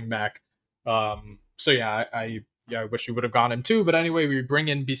 left wing back. So yeah, I wish we would have gone him too. But anyway, we bring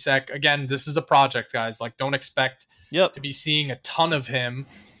in Bisek again. This is a project, guys. Like, don't expect to be seeing a ton of him.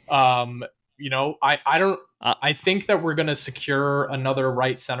 I don't. I think that we're gonna secure another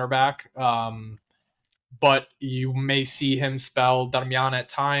right center back. But you may see him spell Darmian at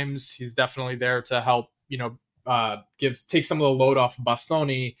times. He's definitely there to help. Take some of the load off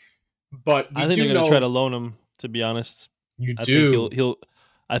Bastoni. But I think they're going to try to loan him. To be honest,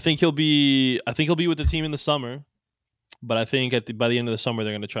 I think he'll be with the team in the summer. But I think by the end of the summer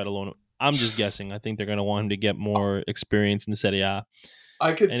they're going to try to loan him. I'm just guessing. I think they're going to want him to get more experience in Serie A.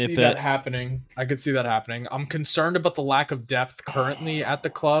 I could see that happening. I'm concerned about the lack of depth currently at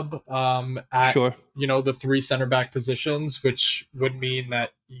the club. The 3 center back positions, which would mean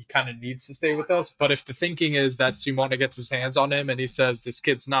that he kind of needs to stay with us. But if the thinking is that Simone gets his hands on him and he says this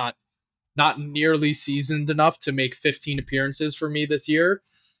kid's not nearly seasoned enough to make 15 appearances for me this year,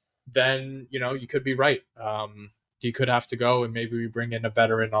 then you could be right. He could have to go, and maybe we bring in a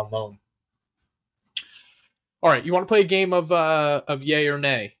veteran on loan. All right, you want to play a game of yay or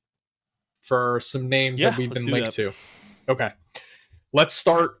nay for some names that we've been linked to? Okay. Let's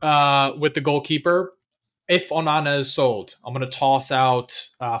start with the goalkeeper. If Onana is sold, I'm going to toss out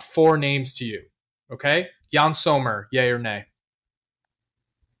 4 names to you. Okay? Jan Sommer, yay or nay?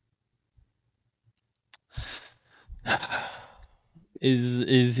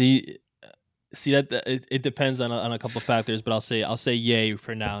 Is he? See that it depends on a couple of factors, but I'll say yay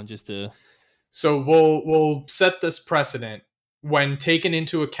for now, just to. So we'll set this precedent. When taken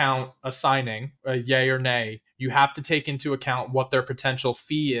into account a signing, a yay or nay, you have to take into account what their potential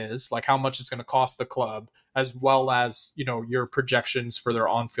fee is, like how much it's going to cost the club, as well as your projections for their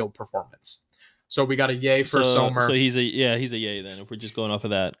on-field performance. So we got a yay for Sommer. So he's a yay then. If we're just going off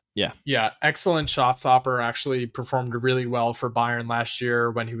of that, yeah, excellent shot stopper. Actually performed really well for Bayern last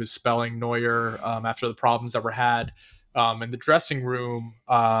year when he was spelling Neuer after the problems that were had in the dressing room.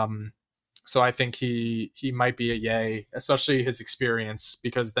 So I think he might be a yay, especially his experience,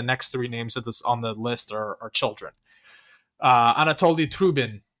 because the next 3 names of this on the list are children. Anatoly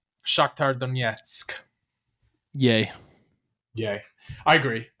Trubin, Shakhtar Donetsk. Yay. I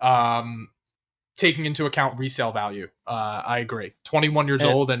agree. Taking into account resale value, I agree. 21 years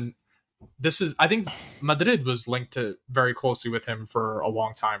old, and I think Madrid was linked to very closely with him for a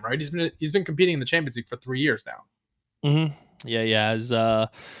long time, right? He's been competing in the Champions League for 3 years now. Mm-hmm.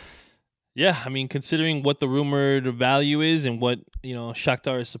 I mean, considering what the rumored value is and what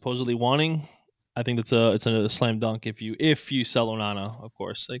Shakhtar is supposedly wanting, I think it's a slam dunk if you sell Onana, of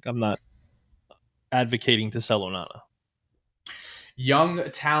course. Like, I'm not advocating to sell Onana. Young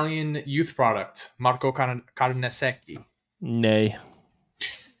Italian youth product, Marco Carnesecchi. Nay.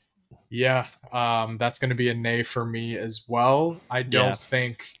 Yeah, that's going to be a nay for me as well. I don't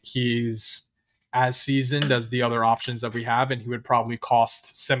think he's as seasoned as the other options that we have, and he would probably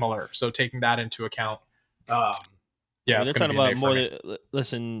cost similar. So taking that into account, it's going to be a nay for me.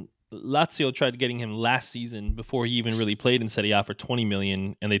 Listen, Lazio tried getting him last season before he even really played in Serie A for 20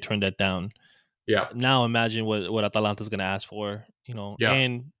 million, and they turned that down. Yeah. Now imagine what Atalanta's going to ask for,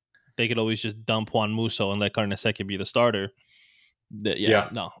 and they could always just dump Juan Musso and let Carnesecchi be the starter.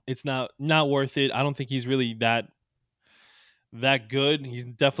 No, it's not worth it. I don't think he's really that good. He's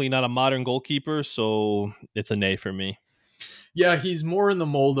definitely not a modern goalkeeper, so it's a nay for me. Yeah, he's more in the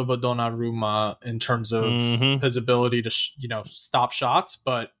mold of a Donnarumma in terms of his ability to stop shots,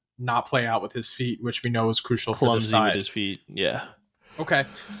 but not play out with his feet, which we know is crucial for this side. With his feet, yeah. Okay,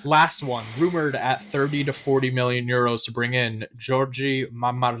 last one. Rumored at 30 to 40 million euros to bring in Georgi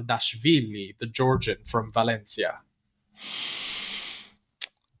Mamardashvili, the Georgian from Valencia.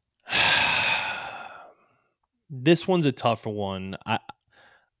 This one's a tougher one.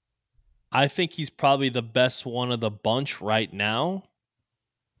 I think he's probably the best one of the bunch right now.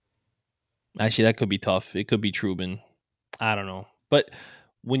 Actually, that could be tough. It could be Trubin. I don't know. But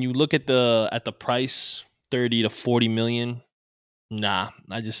when you look at the price, 30 to 40 million, nah,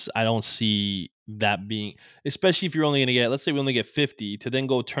 I don't see that being, especially if you're only going to get, let's say we only get 50, to then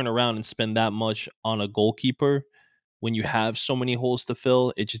go turn around and spend that much on a goalkeeper. when you have so many holes to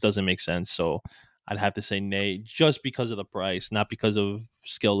fill, it just doesn't make sense. So I'd have to say nay, just because of the price, not because of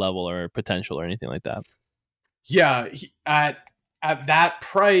skill level or potential or anything like that. Yeah, at that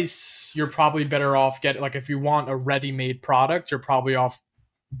price, you're probably better off getting, like, if you want a ready-made product, you're probably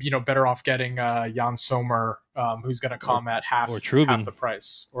better off getting Jan Sommer, who's going to come at or half the Trubin.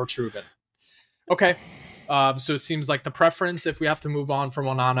 price, or Trubin. Okay. So it seems like the preference, if we have to move on from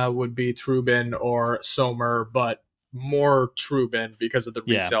Onana, would be Trubin or Sommer, but more Trubin because of the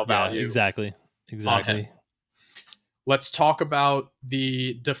resale value exactly. on him. Let's talk about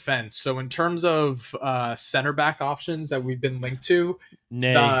the defense. So in terms of center back options that we've been linked to,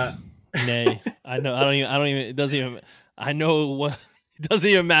 nay. I don't even. It doesn't even. I know what. It doesn't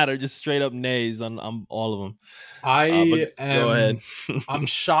even matter. Just straight up nays on all of them. But go ahead. I'm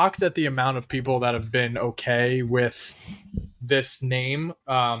shocked at the amount of people that have been okay with this name.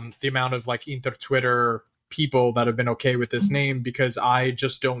 The amount of like Inter Twitter people that have been okay with this name, because I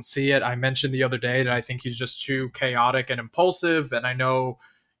just don't see it. I mentioned the other day that I think he's just too chaotic and impulsive, and I know,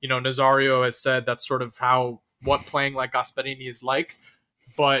 Nazario has said that's sort of what playing like Gasperini is like,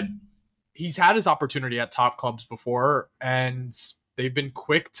 but he's had his opportunity at top clubs before, and they've been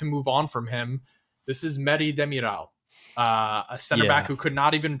quick to move on from him. This is Meri Demiral, a center back who could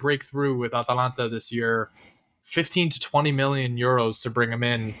not even break through with Atalanta this year. 15 to 20 million euros to bring him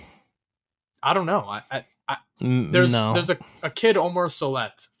in. I don't know. There's a kid, Omar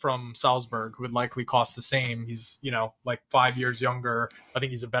Solet from Salzburg, who would likely cost the same. He's, like 5 years younger. I think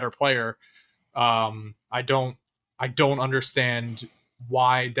he's a better player. I don't understand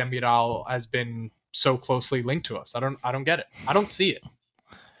why Demiral has been so closely linked to us. I don't get it. I don't see it.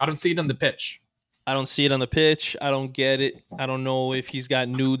 I don't see it on the pitch. I don't see it on the pitch. I don't get it. I don't know if he's got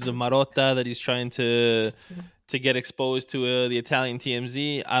nudes of Marotta that he's trying to get exposed to the Italian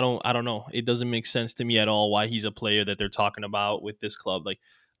TMZ. I don't know. It doesn't make sense to me at all why he's a player that they're talking about with this club.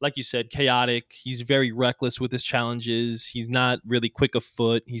 Like you said, chaotic. He's very reckless with his challenges. He's not really quick of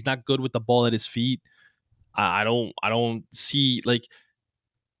foot. He's not good with the ball at his feet. I don't see, like,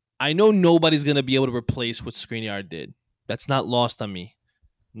 I know nobody's going to be able to replace what Skriniar did. That's not lost on me.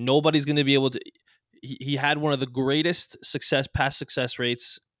 Nobody's going to be able to. He had one of the greatest past success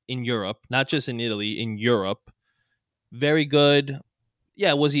rates in Europe, not just in Italy, in Europe. Very good.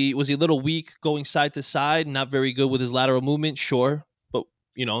 Yeah, was he a little weak going side to side? Not very good with his lateral movement, sure, but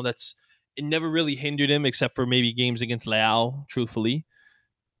it never really hindered him except for maybe games against Leao. Truthfully,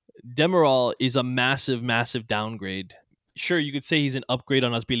 Demiral is a massive, massive downgrade. Sure, you could say he's an upgrade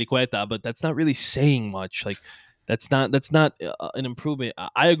on Azpilicueta, but that's not really saying much. Like, that's not an improvement.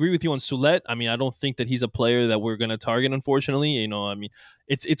 I agree with you on Solet. I mean, I don't think that he's a player that we're going to target, unfortunately. I mean,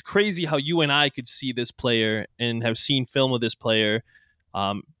 it's crazy how you and I could see this player and have seen film of this player,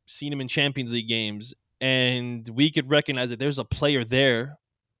 seen him in Champions League games, and we could recognize that there's a player there.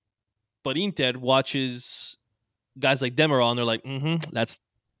 But Inter watches guys like Demiral, and they're like,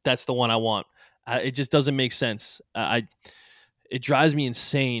 that's the one I want. It just doesn't make sense. It drives me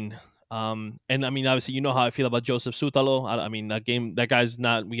insane. And I mean, obviously, you know how I feel about Joseph Sutalo. I mean, that guy's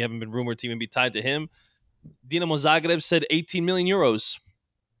not. We haven't been rumored to even be tied to him. Dinamo Zagreb said 18 million euros.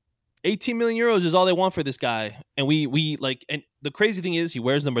 18 million euros is all they want for this guy. And we like. And the crazy thing is, he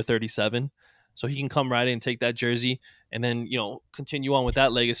wears number 37, so he can come right in and take that jersey, and then continue on with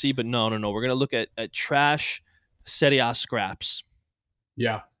that legacy. But no. We're gonna look at trash Serie A scraps.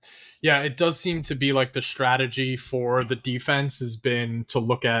 Yeah, it does seem to be like the strategy for the defense has been to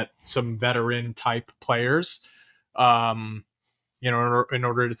look at some veteran type players, in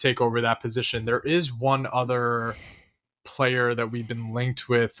order to take over that position. There is one other player that we've been linked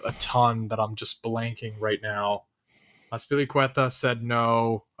with a ton that I'm just blanking right now. Azpilicueta said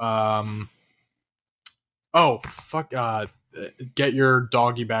no. Get your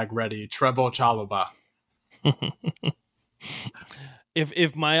doggy bag ready. Trevo Chalobah.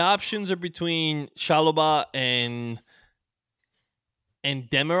 If my options are between Chalobah and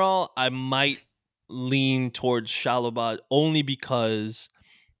Demiral, I might lean towards Chalobah only because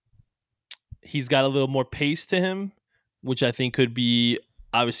he's got a little more pace to him, which I think could be,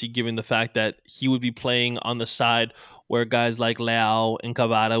 obviously, given the fact that he would be playing on the side where guys like Leao and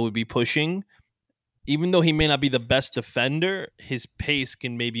Cavada would be pushing. Even though he may not be the best defender, his pace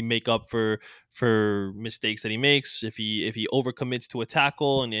can maybe make up for mistakes that he makes. If he overcommits to a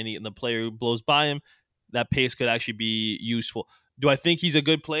tackle and the player blows by him, that pace could actually be useful. Do I think he's a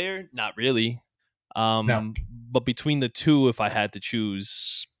good player? Not really. No. But between the two, if I had to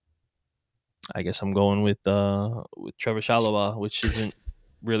choose, I guess I'm going with Trevor Chalobah, which isn't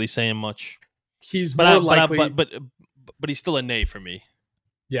really saying much. He's more likely, but he's still a nay for me.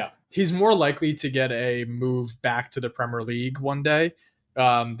 Yeah, he's more likely to get a move back to the Premier League one day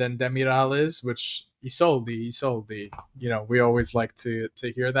than Demiral is, which Isoldi. We always like to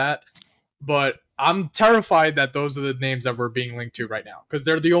hear that. But I'm terrified that those are the names that we're being linked to right now because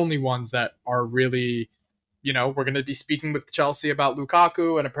they're the only ones that are really, we're going to be speaking with Chelsea about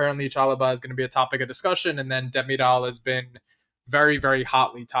Lukaku, and apparently Chalaba is going to be a topic of discussion. And then Demiral has been very, very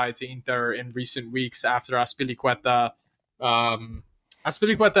hotly tied to Inter in recent weeks after Aspilicueta.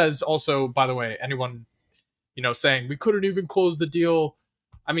 Aspilicueta is also, by the way, anyone saying we couldn't even close the deal.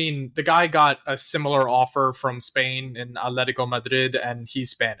 I mean, the guy got a similar offer from Spain in Atletico Madrid, and he's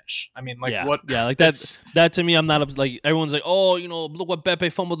Spanish. I mean, like Yeah, what? yeah, like that. That to me, I'm not like everyone's like, oh, look what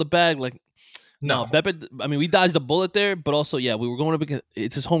Pepe fumbled the bag. Like, no, No, Pepe. I mean, we dodged a bullet there, but also, yeah, we were going up against.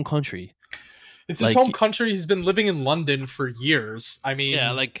 It's his home country. it's his home country. He's been living in London for years. I mean,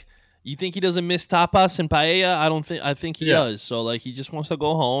 yeah, like you think he doesn't miss tapas and paella? I don't think. I think he does. So like, he just wants to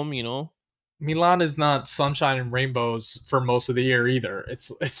go home. Milan is not sunshine and rainbows for most of the year either. It's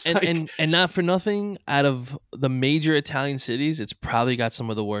and like, and not for nothing. Out of the major Italian cities, it's probably got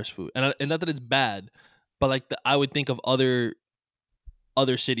some of the worst food. And not that it's bad, but like I would think of other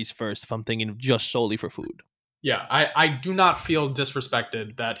cities first if I'm thinking just solely for food. yeah, I do not feel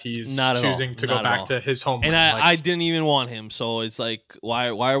disrespected that he's choosing to go back to his home. And I didn't even want him, so it's like why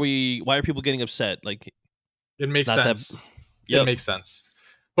are people getting upset? Like it makes sense. It makes sense.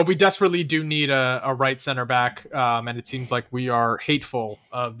 But we desperately do need a right center back, and it seems like we are hateful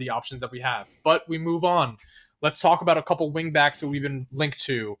of the options that we have. But we move on. Let's talk about a couple wing backs that we've been linked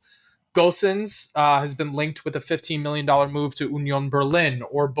to. Gosens has been linked with a $15 million move to Union Berlin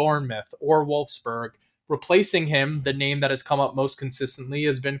or Bournemouth or Wolfsburg. Replacing him, the name that has come up most consistently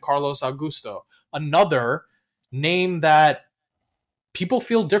has been Carlos Augusto, another name that people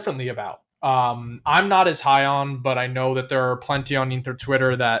feel differently about. I'm not as high on, but I know that there are plenty on Inter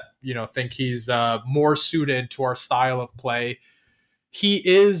Twitter that think he's more suited to our style of play. He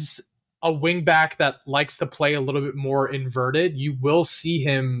is a wingback that likes to play a little bit more inverted. You will see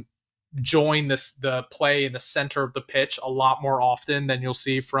him join the play in the center of the pitch a lot more often than you'll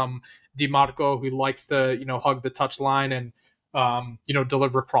see from Di Marco, who likes to hug the touch line and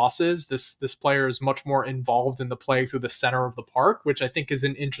deliver crosses. This player is much more involved in the play through the center of the park, which I think is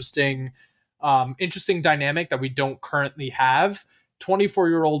an interesting dynamic that we don't currently have.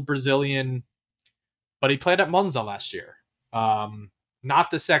 24-year-old Brazilian, but he played at Monza last year.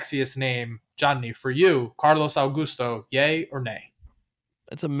 Not the sexiest name. Gianni, for you, Carlos Augusto, yay or nay?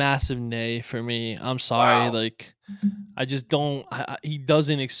 It's a massive nay for me. I'm sorry. Wow. Like, I just don't. He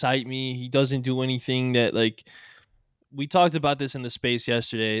doesn't excite me. He doesn't do anything that, like, we talked about this in the space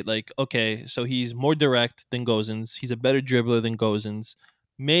yesterday. Like, okay, so he's more direct than Gosens. He's a better dribbler than Gosens.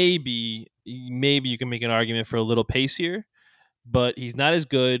 Maybe you can make an argument for a little pace here, but he's not as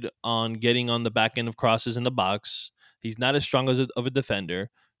good on getting on the back end of crosses in the box. He's not as strong of a defender.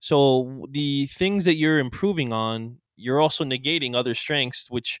 So the things that you're improving on, you're also negating other strengths,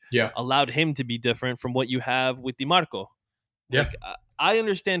 which allowed him to be different from what you have with Di Marco. Yeah. Like, I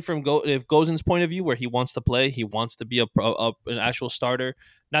understand from if Gosens' point of view, where he wants to play, he wants to be an actual starter,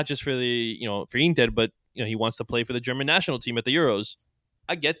 not just for for Inter, but he wants to play for the German national team at the Euros.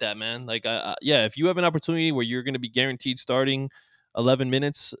 I get that, man. Like, if you have an opportunity where you're going to be guaranteed starting 11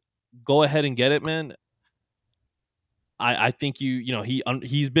 minutes, go ahead and get it, man. I think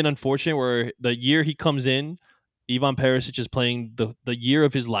he's been unfortunate where the year he comes in, Ivan Perisic is playing the year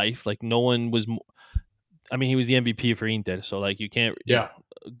of his life. Like, no one was. I mean, he was the MVP for Inter, so like you can't. Yeah,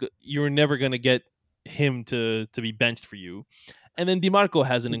 you're never gonna get him to be benched for you. And then Di Marco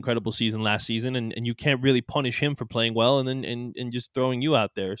has an incredible season last season, and you can't really punish him for playing well and then and just throwing you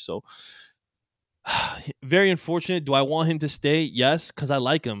out there. So very unfortunate. Do I want him to stay? Yes, because I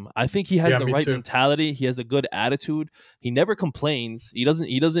like him. I think he has the right mentality. He has a good attitude. He never complains. He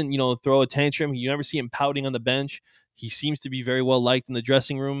doesn't throw a tantrum. You never see him pouting on the bench. He seems to be very well liked in the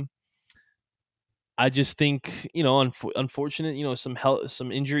dressing room. I just think, unfortunate,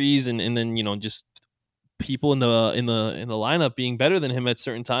 some injuries and then, just people in the lineup being better than him at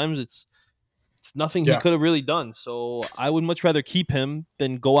certain times. It's nothing he could have really done. So I would much rather keep him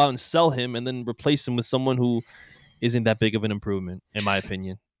than go out and sell him and then replace him with someone who isn't that big of an improvement, in my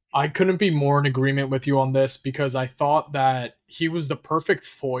opinion. I couldn't be more in agreement with you on this because I thought that he was the perfect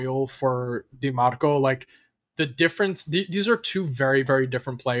foil for Di Marco. Like, the difference, these are two very, very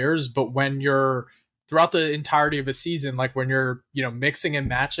different players, but when you're throughout the entirety of a season, like when you're, mixing and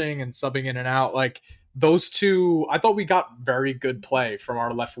matching and subbing in and out, like those two, I thought we got very good play from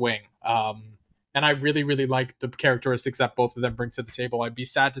our left wing. And I really, really like the characteristics that both of them bring to the table. I'd be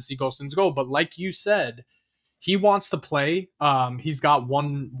sad to see Gosens go, but like you said, he wants to play. He's got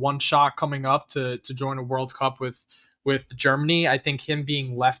one shot coming up to join a World Cup with Germany. I think him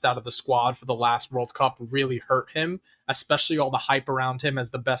being left out of the squad for the last World Cup really hurt him, especially all the hype around him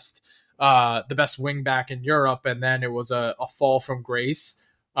as the best wing back in Europe, and then it was a fall from grace.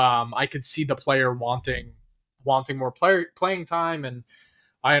 I could see the player wanting more playing time, and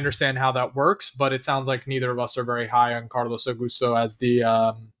I understand how that works, but it sounds like neither of us are very high on Carlos Augusto as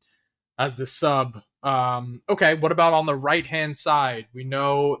the sub. Okay, what about on the right hand side? We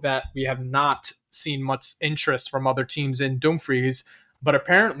know that we have not seen much interest from other teams in Dumfries, but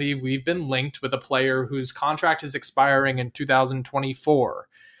apparently we've been linked with a player whose contract is expiring in 2024.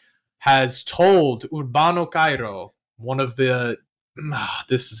 Has told Urbano Cairo, one of the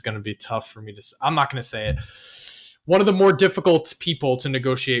this is going to be tough for me to. I'm not going to say it. One of the more difficult people to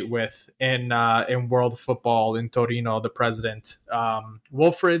negotiate with in world football in Torino, the president,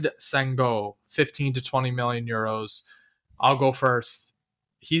 Wilfried Sengo, 15 to 20 million euros. I'll go first.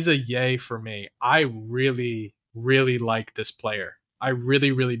 He's a yay for me. I really, really like this player. I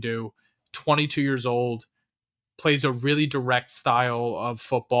really, really do. 22 years old, plays a really direct style of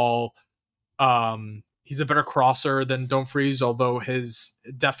football. He's a better crosser than Dumfries, although his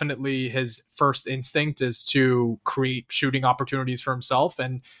first instinct is to create shooting opportunities for himself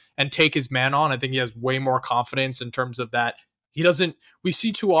and take his man on. I think he has way more confidence in terms of that. We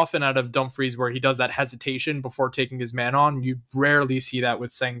see too often out of Dumfries where he does that hesitation before taking his man on. You rarely see that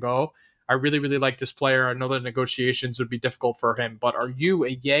with Sengo. I really, really like this player. I know the negotiations would be difficult for him, but are you a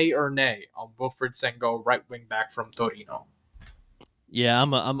yay or nay on Wilfried Sengo, right wing back from Torino? Yeah,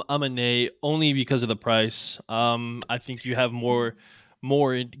 I'm a nay only because of the price. I think you have more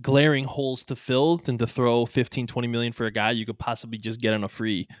glaring holes to fill than to throw 15, 20 million for a guy you could possibly just get on a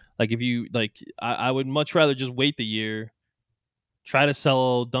free. Like if you I would much rather just wait the year, try to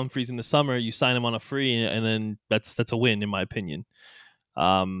sell Dumfries in the summer, you sign him on a free, and then that's a win in my opinion.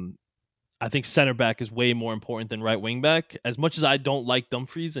 I think center back is way more important than right wing back. As much as I don't like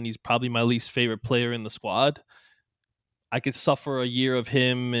Dumfries, and he's probably my least favorite player in the squad, I could suffer a year of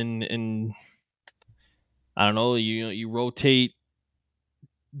him, and I don't know. You rotate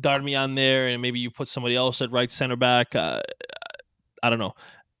Darmian there, and maybe you put somebody else at right center back. I don't know.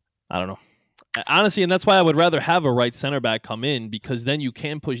 Honestly, and that's why I would rather have a right center back come in, because then you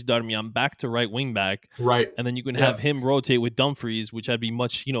can push Darmian back to right wing back, right, and then you can have him rotate with Dumfries, which I'd be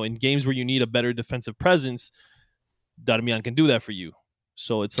much, in games where you need a better defensive presence, Darmian can do that for you.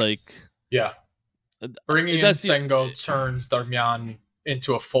 So it's like, yeah. Bringing in Sengo turns Darmian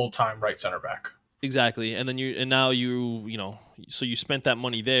into a full-time right center back. Exactly. And then so you spent that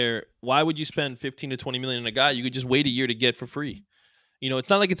money there. Why would you spend 15 to 20 million on a guy you could just wait a year to get for free? It's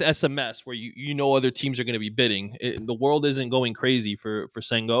not like it's SMS where other teams are going to be bidding. The world isn't going crazy for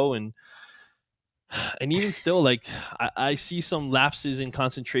Sengo, and even still, like I see some lapses in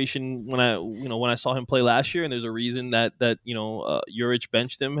concentration when I saw him play last year, and there's a reason that Juric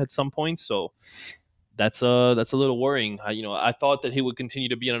benched him at some point. So that's a little worrying. I thought that he would continue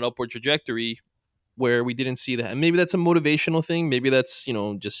to be on an upward trajectory where we didn't see that. And maybe that's a motivational thing. Maybe that's,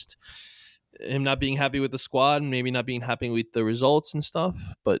 just him not being happy with the squad and maybe not being happy with the results and stuff.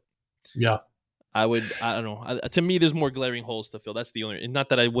 But yeah, I don't know. To me, there's more glaring holes to fill. That's the only, not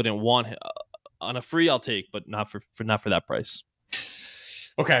that I wouldn't want on a free, I'll take, but not for that price.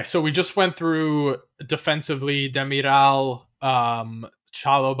 Okay. So we just went through defensively, Demiral,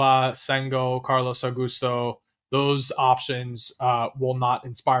 Chalobah, Sengo, Carlos Augusto. Those options will not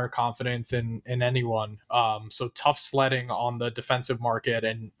inspire confidence in anyone. So tough sledding on the defensive market,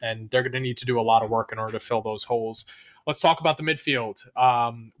 and they're going to need to do a lot of work in order to fill those holes. Let's talk about the midfield.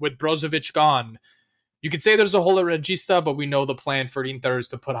 With Brozovic gone, you could say there's a hole at Regista, but we know the plan for Inter is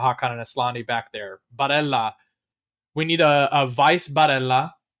to put Hakan and Aslani back there. Barella, we need a vice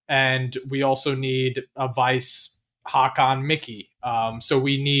Barella, and we also need a vice Hakan Mickey. So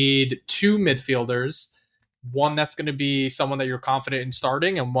we need two midfielders. One that's going to be someone that you're confident in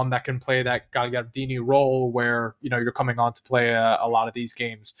starting, and one that can play that Gagliardini role where you're coming on to play a lot of these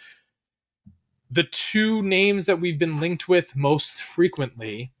games. The two names that we've been linked with most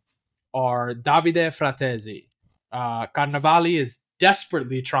frequently are Davide Fratesi. Carnevali is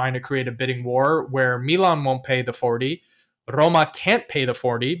desperately trying to create a bidding war where Milan won't pay the 40, Roma can't pay the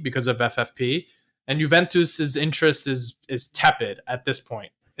 40 because of FFP, and Juventus's interest is tepid at this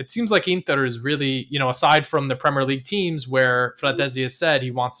point. It seems like Inter is really, aside from the Premier League teams where Fratesi has said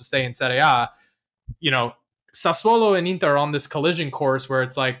he wants to stay in Serie A, Sassuolo and Inter are on this collision course where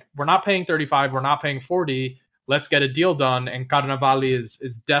it's like, we're not paying 35, we're not paying 40, let's get a deal done. And Carnevali is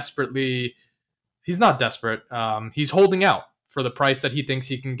desperately, he's not desperate, he's holding out for the price that he thinks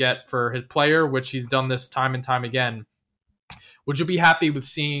he can get for his player, which he's done this time and time again. Would you be happy with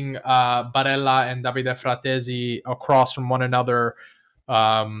seeing Barella and Davide Fratesi across from one another,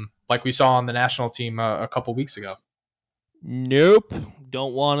 like we saw on the national team a couple weeks ago? Nope.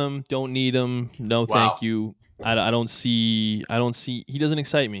 Don't want him. Don't need him. No, Wow. thank you. I don't see. He doesn't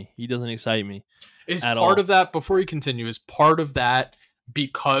excite me. He doesn't excite me. Is At part all. of that, before you continue, is part of that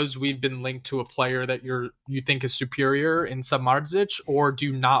because we've been linked to a player that you think is superior in Samardzic, or do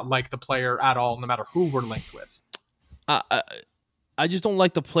you not like the player at all, no matter who we're linked with? I just don't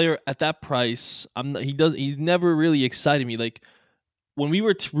like the player at that price. He's never really excited me. Like when we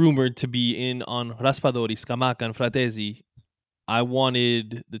were rumored to be in on Raspadori, Scamacca, and Fratesi, I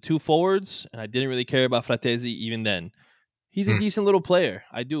wanted the two forwards, and I didn't really care about Fratesi even then. He's a decent little player,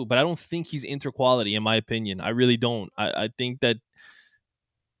 I do, but I don't think he's Inter quality, in my opinion. I really don't. I think that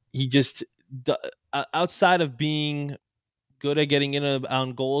he just, outside of being good at getting in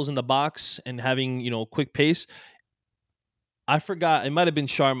on goals in the box and having quick pace, I forgot. It might have been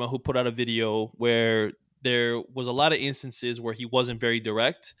Sharma who put out a video where there was a lot of instances where he wasn't very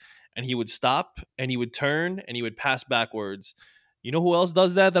direct, and he would stop and he would turn and he would pass backwards. You know who else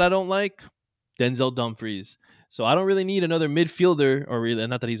does that I don't like? Denzel Dumfries. So I don't really need another midfielder, or really,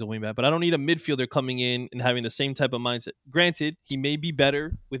 not that he's a wingback, but I don't need a midfielder coming in and having the same type of mindset. Granted, he may be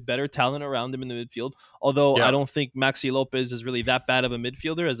better with better talent around him in the midfield, although I don't think Maxi Lopez is really that bad of a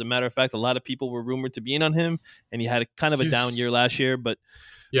midfielder. As a matter of fact, a lot of people were rumored to be in on him, and he had kind of a down year last year, but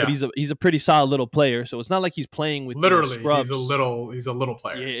he's a pretty solid little player. So it's not like he's playing with literally scrubs. He's a little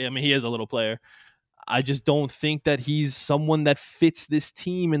player. Yeah, I mean, he is a little player. I just don't think that he's someone that fits this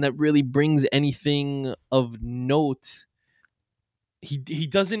team and that really brings anything of note. He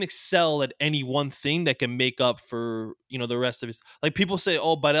doesn't excel at any one thing that can make up for the rest of his. Like people say,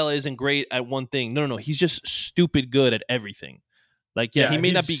 oh, Barella isn't great at one thing. No, he's just stupid good at everything. Like he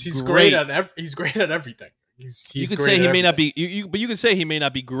may not be. He's great at he's great at everything. You could say he may not be. But you could say he may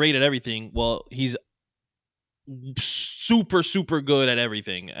not be great at everything. Well, he's super good at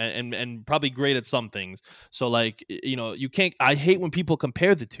everything and probably great at some things. So like you can't. I hate when people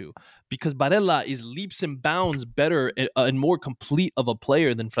compare the two, because Barella is leaps and bounds better and more complete of a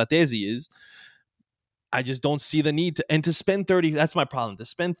player than Fratesi is. I just don't see the need to spend 30. That's my problem. To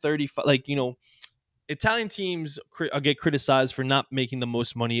spend 35, Italian teams get criticized for not making the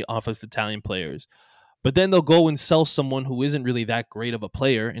most money off of Italian players. But then they'll go and sell someone who isn't really that great of a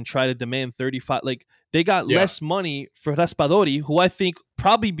player and try to demand 35. Like they got less money for Raspadori, who I think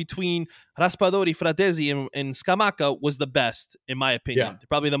probably between Raspadori, Fratesi, and Scamacca was the best, in my opinion. Yeah.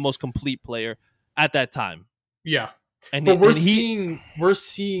 Probably the most complete player at that time. Yeah. But we're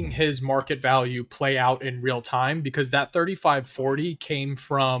seeing his market value play out in real time, because that 35-40 came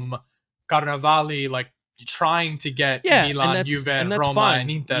from Carnevali, like trying to get Milan, Juve, and Roma, fine.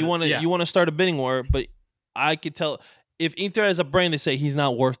 and Inter. You want to start a bidding war, but I could tell if Inter has a brand, they say he's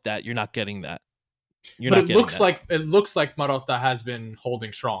not worth that. You're not getting that. It looks like Marotta has been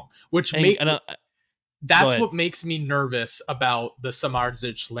holding strong, which that's what makes me nervous about the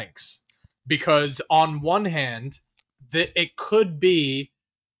Samardzic links, because on one hand, it could be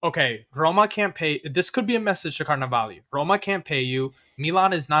okay. Roma can't pay. This could be a message to Carnevali. Roma can't pay you.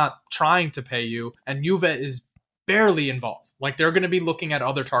 Milan is not trying to pay you, and Juve is barely involved. Like they're going to be looking at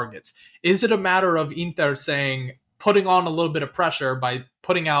other targets. Is it a matter of Inter putting on a little bit of pressure by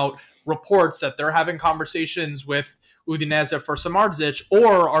putting out reports that they're having conversations with Udinese for Samardzic,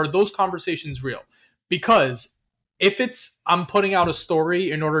 or are those conversations real? Because if I'm putting out a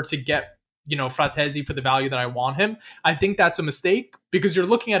story in order to get Fratesi for the value that I want him, I think that's a mistake, because you're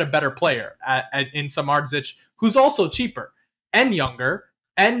looking at a better player in Samardzic, who's also cheaper and younger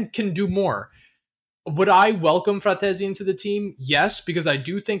and can do more. Would I welcome Fratesi into the team? Yes, because I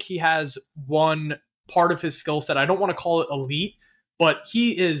do think he has one part of his skill set. I don't want to call it elite, but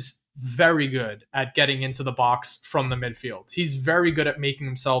he is very good at getting into the box from the midfield. He's very good at making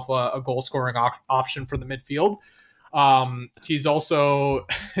himself a goal-scoring option for the midfield. He's also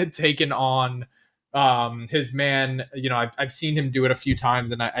taken on his man. I've seen him do it a few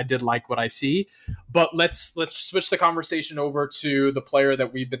times, and I did like what I see. But let's switch the conversation over to the player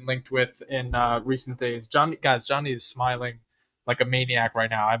that we've been linked with in recent days. Johnny is smiling like a maniac right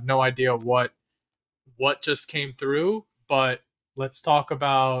now. I have no idea what just came through, but let's talk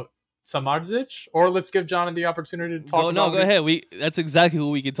about Samardzic, or let's give Johnny the opportunity to talk. Go ahead. That's exactly what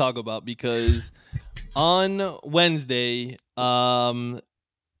we can talk about, because on Wednesday, Gianluigi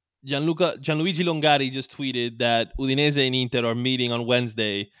Longari just tweeted that Udinese and Inter are meeting on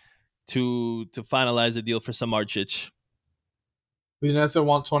Wednesday to finalize the deal for Samardzic. Udinese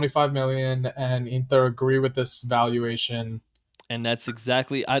want 25 million, and Inter agree with this valuation. And that's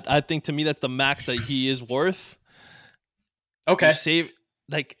exactly, I think to me that's the max that he is worth. Okay. You save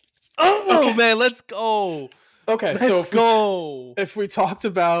okay. Man, let's go. Okay, Let's go. If we talked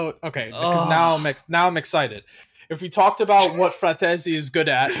about because now I'm excited. If we talked about what Fratesi is good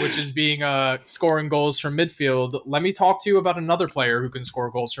at, which is being scoring goals from midfield, let me talk to you about another player who can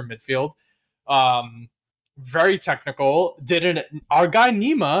score goals from midfield. Very technical. Our guy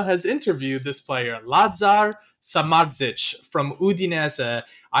Nima has interviewed this player, Lazar Samardzic from Udinese.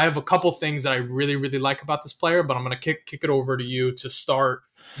 I have a couple things that I really, really like about this player, but I'm going to kick it over to you to start.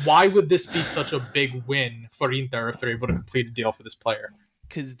 Why would this be such a big win for Inter if they're able to complete a deal for this player?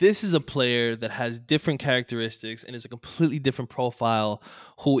 Because this is a player that has different characteristics and is a completely different profile,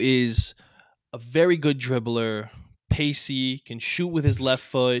 who is a very good dribbler, pacey, can shoot with his left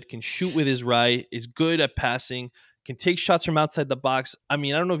foot, can shoot with his right, is good at passing, can take shots from outside the box. I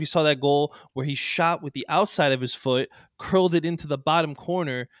mean, I don't know if you saw that goal where he shot with the outside of his foot, curled it into the bottom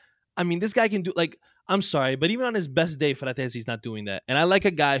corner. I mean, this guy can do, like, I'm sorry, but even on his best day, Fratesi, he's not doing that. And I like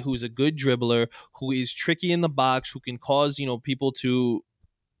a guy who's a good dribbler, who is tricky in the box, who can cause, people to,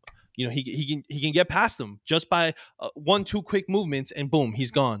 he can get past them just by 1-2 quick movements, and boom,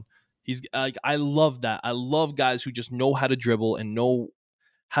 he's gone. He's I love that. I love guys who just know how to dribble and know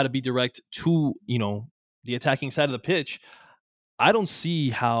how to be direct to, the attacking side of the pitch. I don't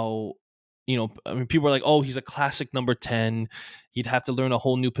see how, I mean, people are like, oh, he's a classic number 10. He'd have to learn a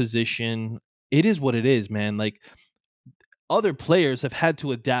whole new position. It is what it is, man. Like, other players have had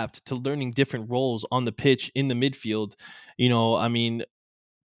to adapt to learning different roles on the pitch in the midfield. I mean,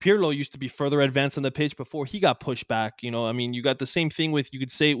 Pirlo used to be further advanced on the pitch before he got pushed back. I mean, you got the same thing with, you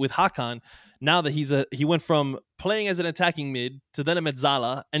could say, with Hakan. Now that he went from playing as an attacking mid to then a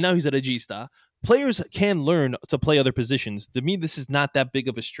mezzala, and now he's a regista. Players can learn to play other positions. To me, this is not that big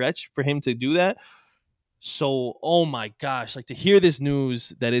of a stretch for him to do that. So, oh my gosh, like, to hear this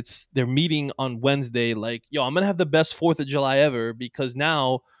news that they're meeting on Wednesday, like, yo, I'm going to have the best 4th of July ever, because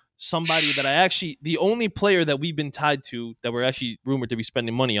now somebody that the only player that we've been tied to that we're actually rumored to be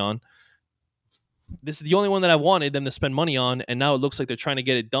spending money on, this is the only one that I wanted them to spend money on, and now it looks like they're trying to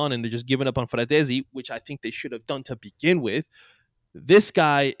get it done, and they're just giving up on Fratesi, which I think they should have done to begin with. This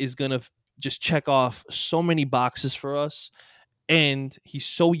guy is going to just check off so many boxes for us, and he's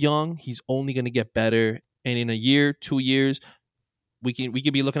so young. He's only going to get better, and in a year, 2 years, we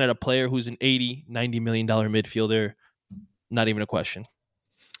could be looking at a player who's an $80-90 million midfielder. Not even a question.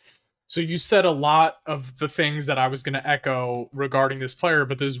 So you said a lot of the things that I was going to echo regarding this player,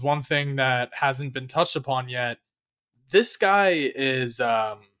 but there's one thing that hasn't been touched upon yet. This guy is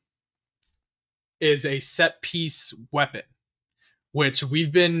a set piece weapon, which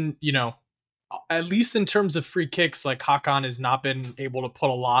we've been, at least in terms of free kicks, like, Hakan has not been able to put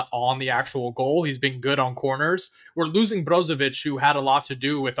a lot on the actual goal. He's been good on corners. We're losing Brozovic, who had a lot to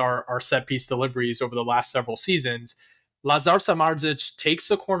do with our set piece deliveries over the last several seasons. Lazar Samardzic takes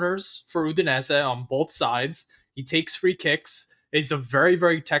the corners for Udinese on both sides. He takes free kicks. He's a very,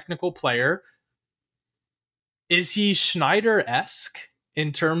 very technical player. Is he Schneider-esque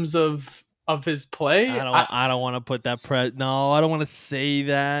in terms of his play? I don't want to put that No, I don't want to say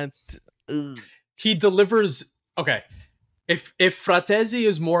that. Ugh. He delivers. Okay. If Fratesi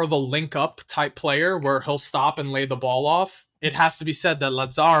is more of a link-up type player where he'll stop and lay the ball off, it has to be said that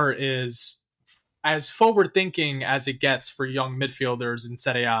Lazar is as forward-thinking as it gets for young midfielders in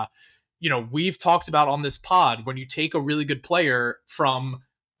Serie A. We've talked about on this pod, when you take a really good player from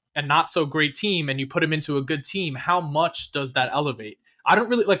a not-so-great team and you put him into a good team, how much does that elevate? I don't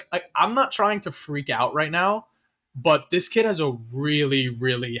really, I'm not trying to freak out right now, but this kid has a really,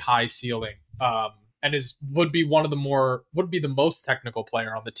 really high ceiling, and would be the most technical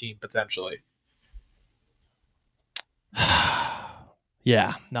player on the team, potentially.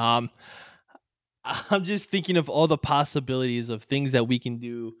 Yeah. No, I'm just thinking of all the possibilities of things that we can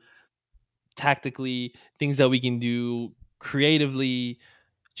do tactically, things that we can do creatively,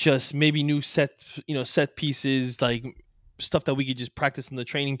 just maybe new set pieces, like stuff that we could just practice in the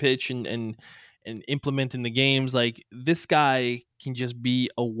training pitch and implement in the games. Like, this guy can just be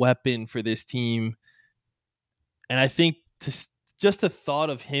a weapon for this team. And I think just the thought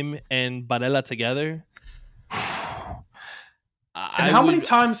of him and Barella together. How many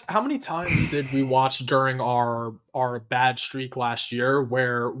times did we watch during our bad streak last year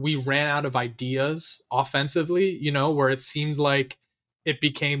where we ran out of ideas offensively, where it seems like it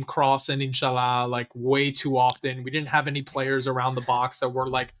became Cross and Inshallah like way too often. We didn't have any players around the box that were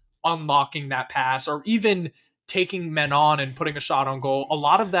like unlocking that pass or even taking men on and putting a shot on goal. A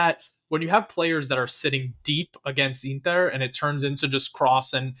lot of that, when you have players that are sitting deep against Inter and it turns into just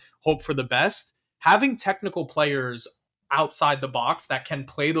cross and hope for the best, having technical players outside the box that can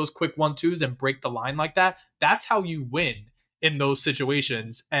play those quick 1-2s and break the line like that. That's how you win in those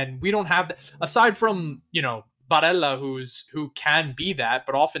situations. And we don't have that, aside from, Barella, who can be that,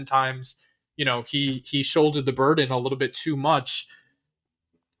 but oftentimes, he shouldered the burden a little bit too much.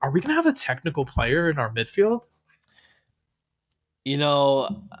 Are we going to have a technical player in our midfield?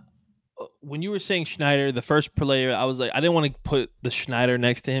 When you were saying Schneider, the first player, I was like, I didn't want to put the Schneider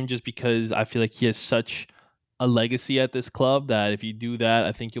next to him just because I feel like he has such a legacy at this club that if you do that,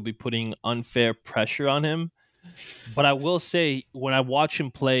 I think you'll be putting unfair pressure on him. But I will say, when I watch him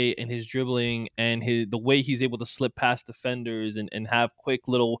play and his dribbling and the way he's able to slip past defenders and have quick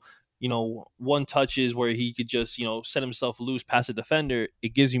little, one touches where he could just, set himself loose past a defender,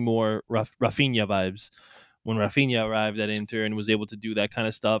 it gives me more Rafinha vibes. When Rafinha arrived at Inter and was able to do that kind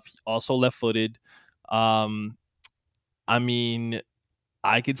of stuff, also left-footed. I mean,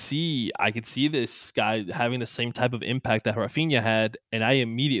 I could see this guy having the same type of impact that Rafinha had, and I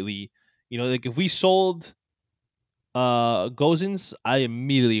immediately, like if we sold Gozens, I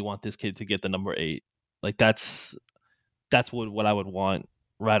immediately want this kid to get the number 8. Like that's what I would want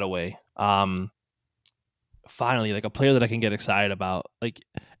right away. Finally, like a player that I can get excited about. Like,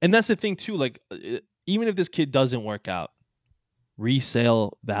 and that's the thing too. Like, even if this kid doesn't work out,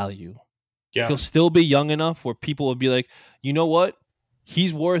 resale value. Yeah. He'll still be young enough where people will be like, you know what?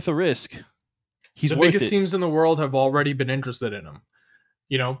 He's worth a risk. The biggest teams in the world have already been interested in him.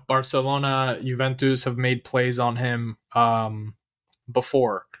 Barcelona, Juventus have made plays on him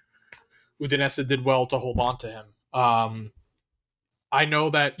before. Udinese did well to hold on to him. I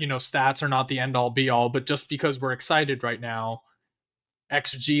know that, stats are not the end all be all, but just because we're excited right now,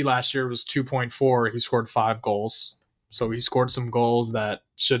 XG last year was 2.4. He scored 5 goals. So he scored some goals that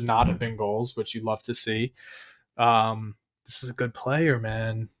should not have been goals, which you love to see. This is a good player,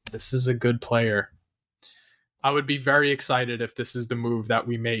 man. This is a good player. I would be very excited if this is the move that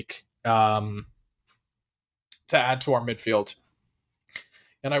we make to add to our midfield.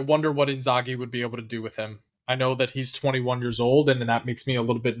 And I wonder what Inzaghi would be able to do with him. I know that he's 21 years old, and that makes me a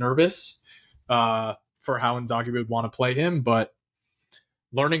little bit nervous for how Inzaghi would want to play him. But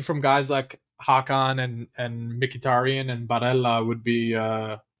learning from guys like Hakan and Mkhitaryan and Barella would be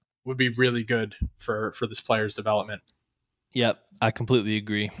really good for this player's development. Yep, I completely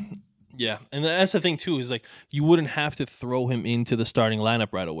agree. Yeah, and that's the thing too, is like you wouldn't have to throw him into the starting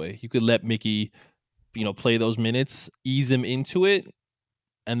lineup right away. You could let Mickey, play those minutes, ease him into it,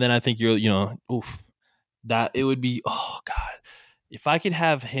 and then I think that it would be, oh God, if I could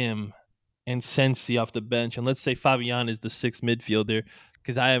have him and Sensi off the bench, and let's say Fabian is the 6th midfielder,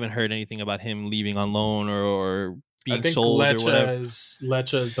 because I haven't heard anything about him leaving on loan or being sold or whatever.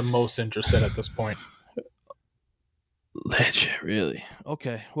 Lecce is the most interested at this point. Lecce, really?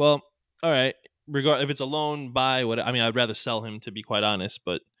 Okay, well, all right. If it's a loan, buy what? I mean, I'd rather sell him, to be quite honest.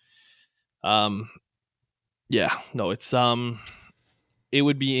 But, yeah, no, it's it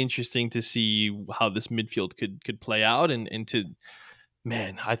would be interesting to see how this midfield could play out, and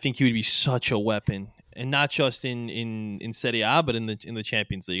man, I think he would be such a weapon, and not just in Serie A, but in the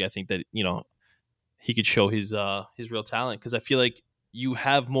Champions League. I think that he could show his real talent, because I feel like you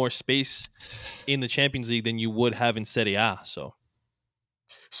have more space in the Champions League than you would have in Serie A. So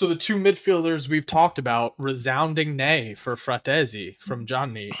the 2 midfielders we've talked about, resounding nay for Fratesi from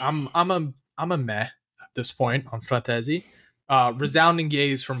Gianni. I'm a meh at this point on Fratesi. Resounding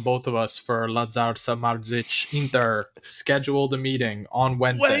yays from both of us for Lazar Samardzic. Inter scheduled a meeting on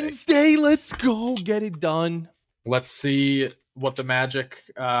Wednesday. Let's go get it done. Let's see what the Magic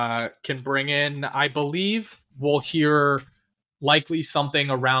can bring in. I believe we'll hear likely something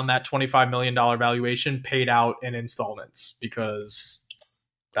around that $25 million valuation paid out in installments, because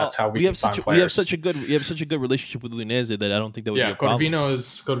that's how we can sign players. We have such a good relationship with Udinese that I don't think that would be a problem.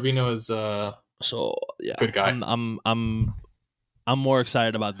 Corvino is so yeah, good guy. I'm more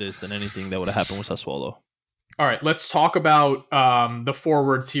excited about this than anything that would have happened with Sassuolo. All right, let's talk about the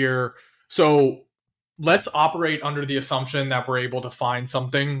forwards here. So let's operate under the assumption that we're able to find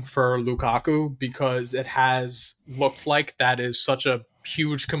something for Lukaku, because it has looked like that is such a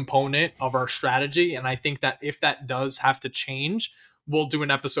huge component of our strategy. And I think that if that does have to change, we'll do an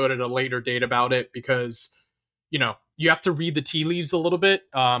episode at a later date about it, because, you have to read the tea leaves a little bit.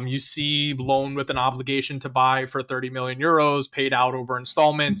 You see loan with an obligation to buy for 30 million euros paid out over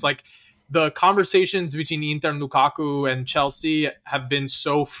installments. Like, the conversations between Inter and Lukaku and Chelsea have been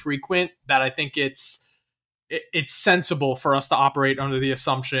so frequent that I think it's sensible for us to operate under the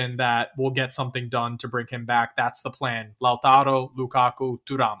assumption that we'll get something done to bring him back. That's the plan. Lautaro, Lukaku,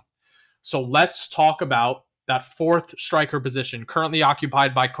 Thuram. So let's talk about that fourth striker position, currently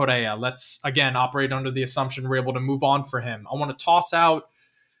occupied by Correa. Let's, again, operate under the assumption we're able to move on for him. I want to toss out,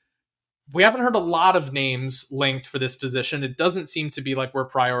 we haven't heard a lot of names linked for this position. It doesn't seem to be like we're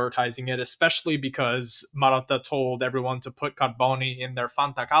prioritizing it, especially because Marotta told everyone to put Carboni in their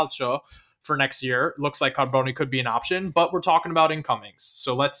Fantacalcio for next year. It looks like Carboni could be an option, but we're talking about incomings.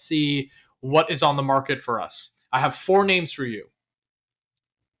 So let's see what is on the market for us. I have 4 names for you.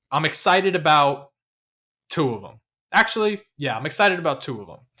 I'm excited about 2 of them. Actually, yeah, I'm excited about 2 of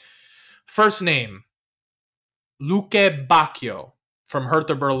them. First name, Luque Bacchio from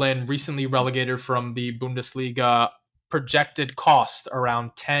Hertha Berlin, recently relegated from the Bundesliga. Projected cost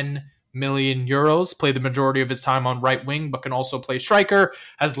around 10 million euros. Played the majority of his time on right wing, but can also play striker.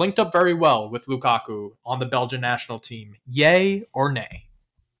 Has linked up very well with Lukaku on the Belgian national team. Yay or nay?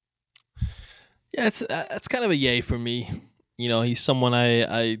 Yeah, it's kind of a yay for me. He's someone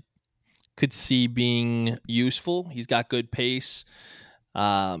I could see being useful. He's got good pace.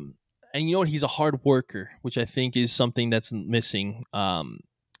 And you know what? He's a hard worker, which I think is something that's missing.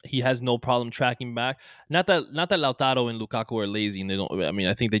 He has no problem tracking back. Not that Lautaro and Lukaku are lazy, and they don't. I mean,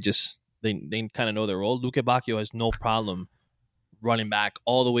 I think they kind of know their role. Luque Bacchio has no problem running back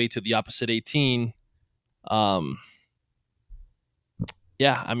all the way to the opposite 18.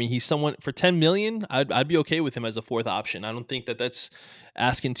 Yeah, I mean, he's someone for 10 million. I'd be okay with him as a fourth option. I don't think that's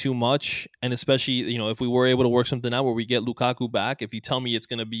asking too much, and especially if we were able to work something out where we get Lukaku back. If you tell me it's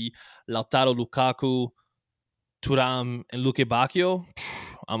going to be Lautaro, Lukaku, Thuram, and Luque Bacchio,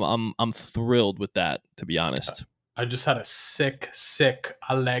 I'm thrilled with that. To be honest, I just had a sick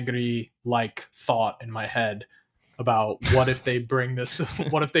Allegri like thought in my head about what if they bring this.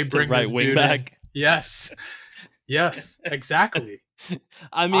 What if they bring right this wing dude back? In? Yes, exactly.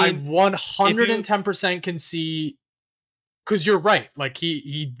 I mean, I 110% can see, because you're right. Like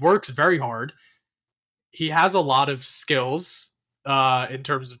he works very hard. He has a lot of skills in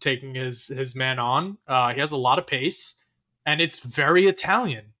terms of taking his man on. He has a lot of pace, and it's very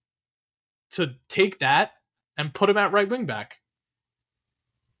Italian to take that and put him at right wing back.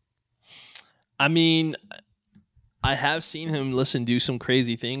 I mean, I have seen him do some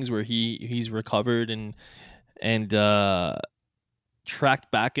crazy things where he's recovered and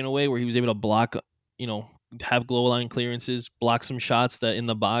tracked back in a way where he was able to block, have goal line clearances, block some shots that in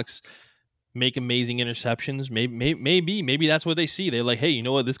the box, make amazing interceptions. Maybe that's what they see. They're like, hey, you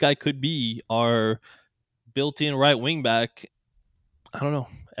know what? This guy could be our built-in right wing back. I don't know.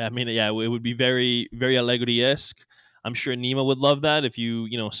 I mean, yeah, it would be very, very Allegri-esque. I'm sure Nima would love that if you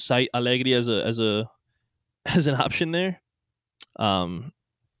cite Allegri as an option there.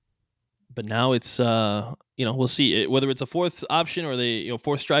 But now it's we'll see whether it's a fourth option or they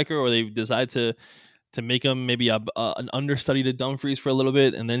fourth striker, or they decide to make him maybe an understudy to Dumfries for a little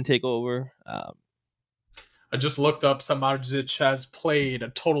bit and then take over. I just looked up. Samardzic has played a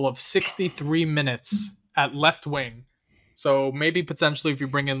total of 63 minutes at left wing. So maybe potentially if you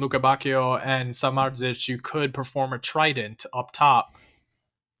bring in Luque Bacchio and Samardzic, you could perform a trident up top.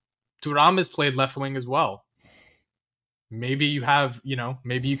 Thuram has played left wing as well. Maybe you have,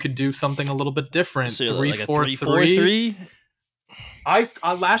 maybe you could do something a little bit different. So 3-4-3. I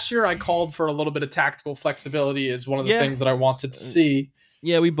last year I called for a little bit of tactical flexibility as one of the things that I wanted to see.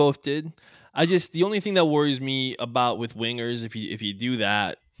 Yeah, we both did. The only thing that worries me about with wingers, if you do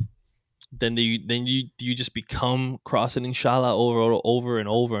that, then you just become crossing Inshallah over and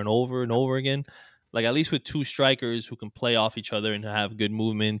over again. Like at least with 2 strikers who can play off each other and have good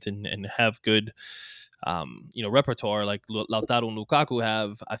movement and have good repertoire like Lautaro and Lukaku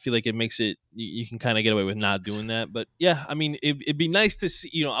have, I feel like it makes it, you can kind of get away with not doing that. But yeah, I mean, it'd be nice to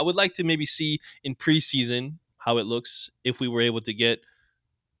see, I would like to maybe see in preseason how it looks if we were able to get,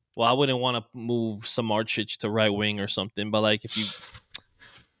 well, I wouldn't want to move Samardzic to right wing or something, but like if you,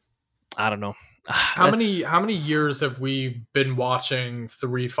 I don't know. How many years have we been watching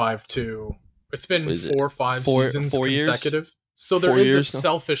 3-5-2? It's been 4 or 5 seasons consecutive. Years? So there is a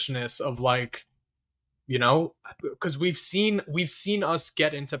selfishness of like, because we've seen us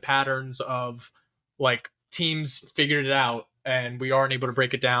get into patterns of like teams figured it out and we aren't able to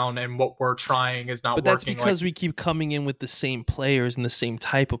break it down, and what we're trying is not working. But that's because we keep coming in with the same players and the same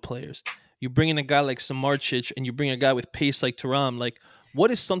type of players. You bring in a guy like Samardzic and you bring a guy with pace like Thuram. Like,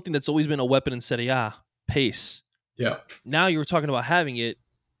 what is something that's always been a weapon in Serie A? Pace. Yeah. Now you're talking about having it.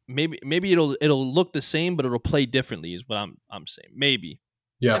 Maybe it'll look the same, but it'll play differently. Is what I'm saying. Maybe.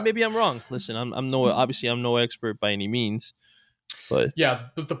 Yeah. And maybe I'm wrong. Listen, I'm no expert by any means. But yeah,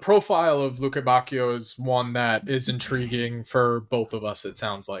 but the profile of Luque Bacchio is one that is intriguing for both of us, it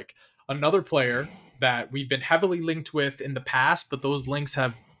sounds like. Another player that we've been heavily linked with in the past, but those links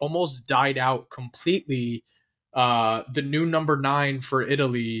have almost died out completely The new number 9 for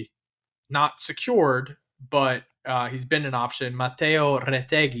Italy, not secured, but he's been an option. Matteo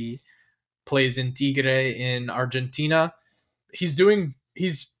Retegui plays in Tigre in Argentina. He's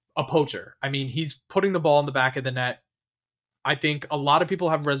a poacher. I mean, he's putting the ball in the back of the net. I think a lot of people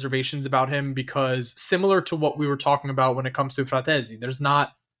have reservations about him because, similar to what we were talking about when it comes to Fratesi, there's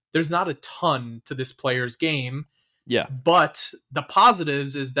not a ton to this player's game. Yeah. But the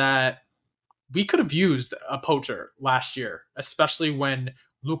positives is that we could have used a poacher last year, especially when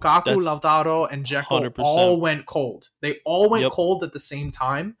Lukaku, Lautaro, and Dzeko 100%. all went cold. They all went Yep. cold at the same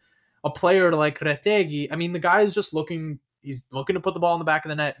time. A player like Retegui, I mean, the guy is just he's looking to put the ball in the back of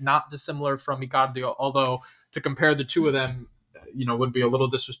the net, not dissimilar from Icardi, although to compare the two of them, would be a little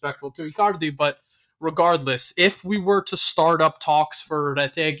disrespectful to Icardi. But regardless, if we were to start up talks for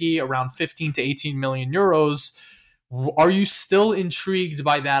Retegui around 15 to 18 million euros, are you still intrigued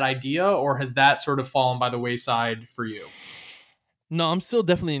by that idea, or has that sort of fallen by the wayside for you? No, I'm still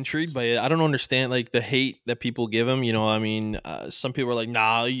definitely intrigued by it. I don't understand like the hate that people give him. I mean, some people are like,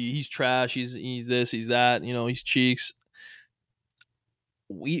 "Nah, he's trash. He's this, he's that. He's cheeks."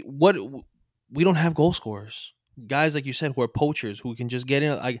 We don't have goal scorers, guys like you said, who are poachers who can just get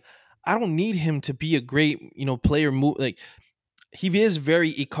in. Like, I don't need him to be a great player. Like, he is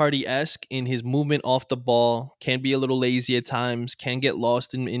very Icardi-esque in his movement off the ball, can be a little lazy at times, can get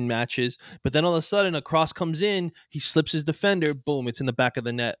lost in matches, but then all of a sudden a cross comes in, he slips his defender, boom, it's in the back of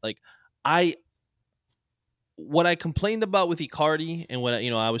the net. Like, what I complained about with Icardi and what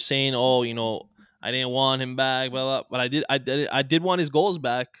I was saying, I didn't want him back, but I did want his goals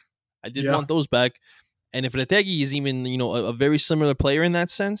back. I did want those back. And if Retegui is even, a very similar player in that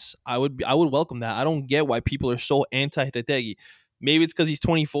sense, I would welcome that. I don't get why people are so anti-Retegui. Maybe it's because he's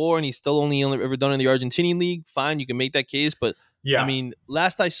 24 and he's still only ever done in the Argentinian league. Fine, you can make that case. But, I mean,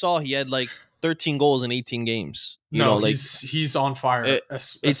 last I saw, he had like 13 goals in 18 games. He's on fire,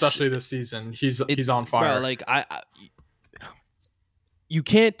 especially this season. He's on fire. Bro, like, you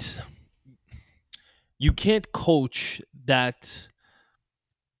can't coach that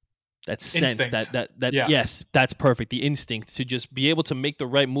sense, instinct. Yes, that's perfect. The instinct to just be able to make the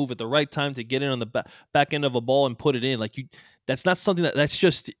right move at the right time, to get in on the back end of a ball and put it in. Like, that's not something that's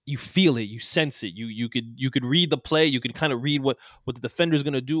just, you feel it, you sense it. You could read the play, you could kind of read what the defender is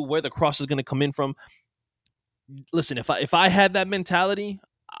going to do, where the cross is going to come in from. Listen, if I had that mentality,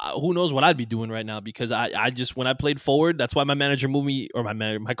 who knows what I'd be doing right now? Because I just, when I played forward, that's why my manager moved me, or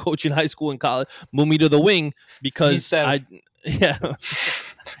my coach in high school and college moved me to the wing, because El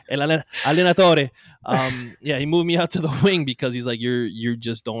allenatore. He moved me out to the wing because he's like, you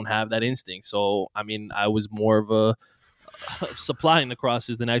just don't have that instinct. So, I mean, I was more of a supplying the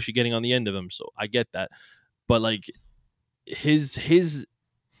crosses than actually getting on the end of them. So I get that. But like, his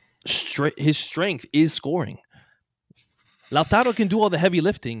strength is scoring. Lautaro can do all the heavy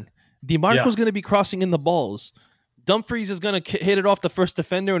lifting. DiMarco's going to be crossing in the balls. Dumfries is going to hit it off the first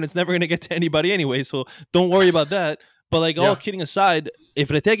defender, and it's never going to get to anybody anyway. So don't worry about that. But like, all kidding aside, if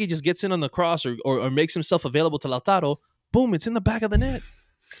Retegui just gets in on the cross or makes himself available to Lautaro, boom, it's in the back of the net.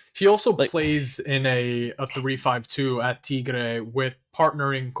 He also plays in a 3-5-2 at Tigre with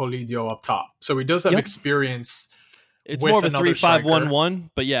partnering Colidio up top. So he does have experience. It's more of a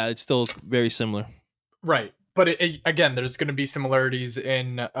 3-5-1-1, but yeah, it's still very similar. Right. But again, there's going to be similarities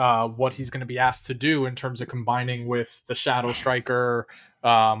in what he's going to be asked to do in terms of combining with the shadow striker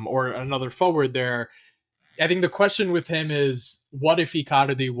or another forward there. I think the question with him is, what if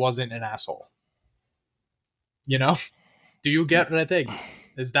Icardi wasn't an asshole? Do you get Retegui?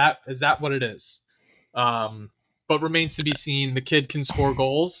 Is that what it is? But remains to be seen. The kid can score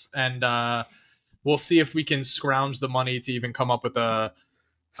goals, and we'll see if we can scrounge the money to even come up with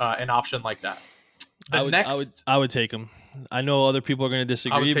an option like that. I would take him. I know other people are going to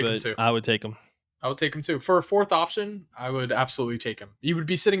disagree, but I would take him. I would take him too. For a fourth option, I would absolutely take him. You would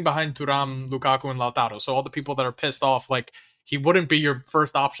be sitting behind Thuram, Lukaku, and Lautaro. So all the people that are pissed off, like, he wouldn't be your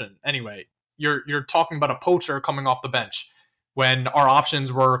first option anyway. You're talking about a poacher coming off the bench when our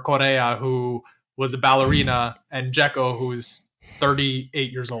options were Correa, who was a ballerina, and Dzeko, who's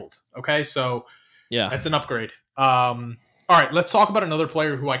 38 years old. Okay, so that's an upgrade. All right, let's talk about another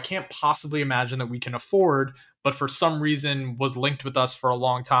player who I can't possibly imagine that we can afford, but for some reason was linked with us for a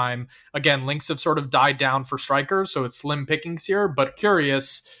long time. Again, links have sort of died down for strikers, so it's slim pickings here, but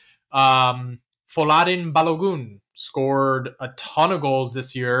curious. Folarin Balogun scored a ton of goals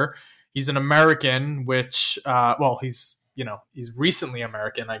this year. He's an American, which, he's recently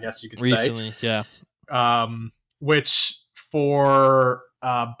American, I guess you could say. Recently, yeah. Which for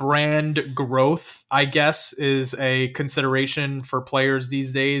brand growth, I guess, is a consideration for players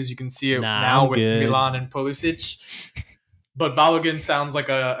these days. You can see it Nah, now I'm with good. Milan and Pulisic. But Balogun sounds like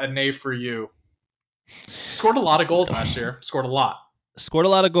a nay for you. Scored a lot of goals last year. Scored a lot. Scored a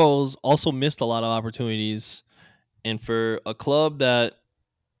lot of goals, also missed a lot of opportunities. And for a club that,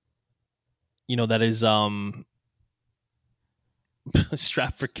 that is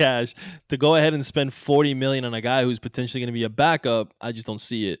strapped for cash, to go ahead and spend 40 million on a guy who's potentially going to be a backup, I just don't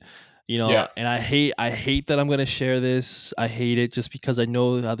see it. Yeah. And I hate that I'm going to share this. I hate it just because I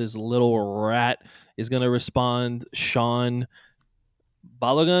know how this little rat is going to respond. Sean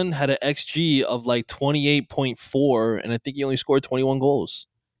Balogun had an XG of like 28.4, and I think he only scored 21 goals.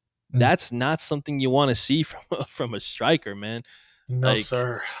 That's not something you want to see from a striker, man. No,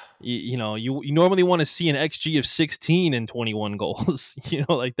 sir. You normally want to see an XG of 16 and 21 goals.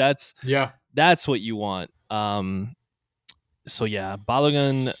 That's what you want. So yeah,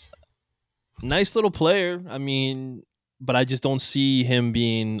 Balogun, nice little player. I mean, but I just don't see him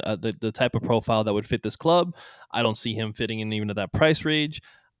being the type of profile that would fit this club. I don't see him fitting in even at that price range.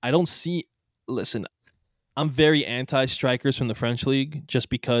 Listen, I'm very anti-strikers from the French league just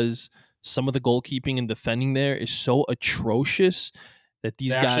because some of the goalkeeping and defending there is so atrocious that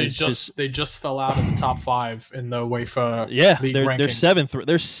these guys just fell out of the top 5 in the UEFA league they're rankings. seventh.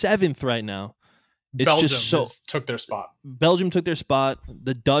 They're 7th right now. Belgium took their spot. Belgium took their spot.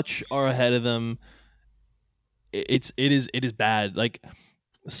 The Dutch are ahead of them. It is bad. Like,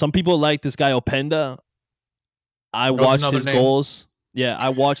 some people like this guy Openda. I watched his goals. Yeah, I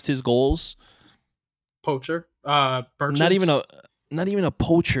watched his goals. Poacher. Merchant. Not even a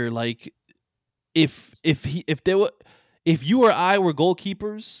poacher. Like, if you or I were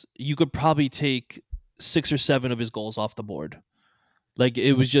goalkeepers, you could probably take 6 or 7 of his goals off the board. Like,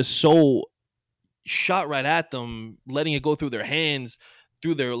 it was just so shot right at them, letting it go through their hands,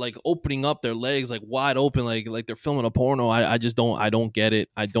 through their, like, opening up their legs like wide open, like they're filming a porno. I don't get it.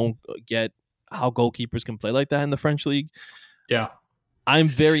 I don't get how goalkeepers can play like that in the French league. Yeah. I'm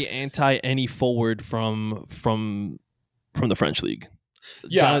very anti any forward from the French league.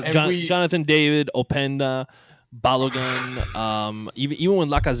 Yeah, Jonathan David, Openda, Balogun, even when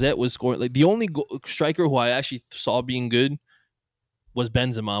Lacazette was scoring, like, the only striker who I actually saw being good was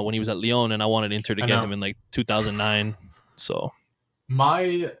Benzema when he was at Lyon, and I wanted Inter to get him in like 2009. So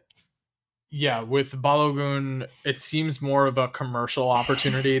with Balogun, it seems more of a commercial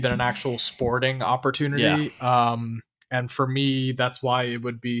opportunity than an actual sporting opportunity. Yeah. And for me, that's why it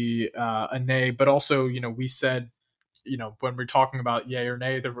would be a nay. But also, we said, when we're talking about yay or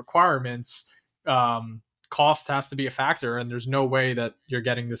nay, the requirements, cost has to be a factor, and there's no way that you're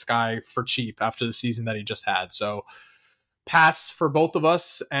getting this guy for cheap after the season that he just had. So pass for both of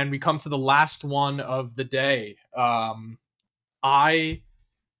us, and we come to the last one of the day. I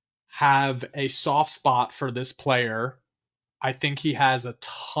have a soft spot for this player. I think he has a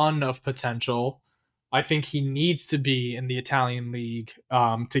ton of potential. I think he needs to be in the Italian league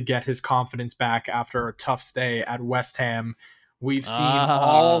to get his confidence back after a tough stay at West Ham. We've seen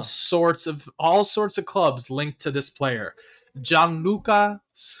all sorts of clubs linked to this player. Gianluca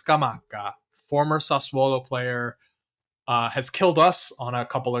Scamacca, former Sassuolo player, has killed us on a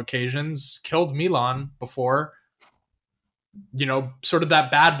couple occasions, killed Milan before. Sort of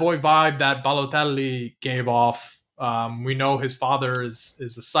that bad boy vibe that Balotelli gave off. We know his father is a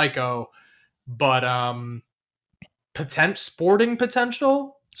psycho, but sporting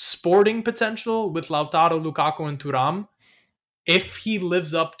potential with Lautaro, Lukaku, and Thuram. If he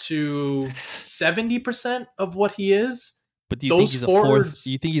lives up to 70% of what he is, but do you think he's forwards,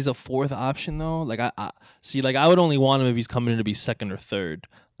 do you think he's a fourth option though? Like, I see, like, I would only want him if he's coming in to be second or third.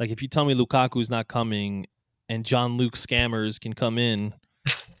 Like, if you tell me Lukaku's not coming and John Luke Scammers can come in,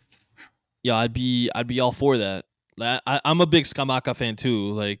 yeah, I'd be all for that. Like, I'm a big Scamacca fan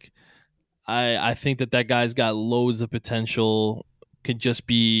too. Like, I think that guy's got loads of potential. Could just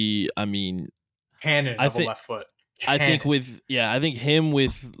be, cannon of a left foot. I think him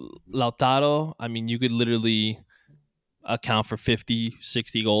with Lautaro, you could literally account for 50,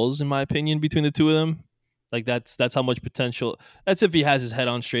 60 goals, in my opinion, between the two of them. Like, that's how much potential. That's if he has his head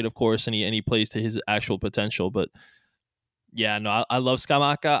on straight, of course, and he plays to his actual potential. But yeah, no, I love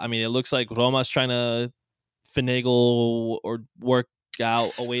Scamacca. It looks like Roma's trying to finagle or work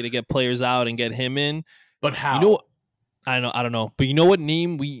out a way to get players out and get him in. But how? I don't know. But you know what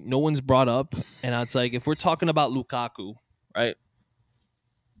name no one's brought up? And it's like, if we're talking about Lukaku, right?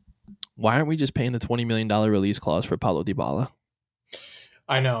 Why aren't we just paying the $20 million release clause for Paulo Dybala?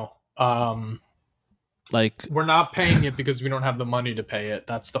 I know. Like, we're not paying it because we don't have the money to pay it.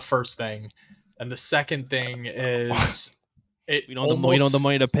 That's the first thing. And the second thing is It We don't have the almost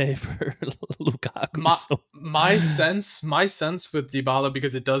money to pay for Lukaku. my So. my sense with Dybala,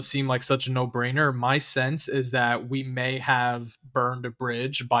 because it does seem like such a no-brainer. My sense is that we may have burned a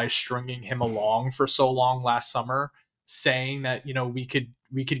bridge by stringing him along for so long last summer, saying that we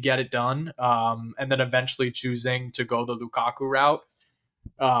could get it done, and then eventually choosing to go the Lukaku route.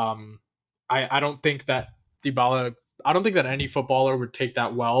 Um, I don't think that Dybala. I don't think that any footballer would take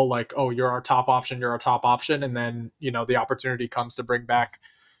that well. Like, oh, you're our top option. You're our top option, and then the opportunity comes to bring back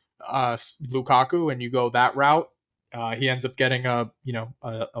Lukaku, and you go that route. He ends up getting a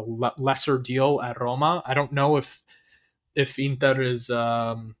lesser deal at Roma. I don't know if Inter is.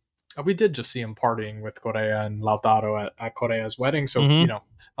 We did just see him partying with Correa and Lautaro at Correa's wedding, so Mhm.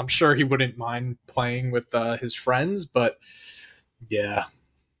 I'm sure he wouldn't mind playing with his friends. But yeah,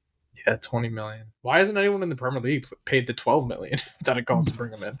 20 million. Why hasn't anyone in the Premier League paid the 12 million that it costs to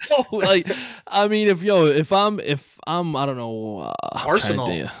bring him in? Like, I mean, if I'm, I don't know, I'm trying to Arsenal,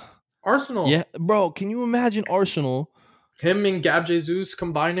 think. Arsenal, Yeah, bro, can you imagine Arsenal him and Gab Jesus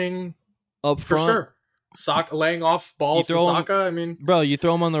combining up for front? sure. Laying off You balls to throw him, Saka. I mean, bro. You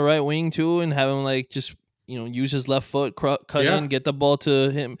throw him on the right wing too, and have him like just use his left foot, cut Yeah. in, get the ball to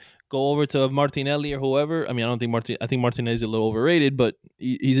him, go over to Martinelli or whoever. I mean, I think Martinelli's a little overrated, but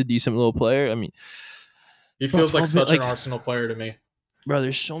he's a decent little player. I mean, he feels like such like an Arsenal player to me. bro,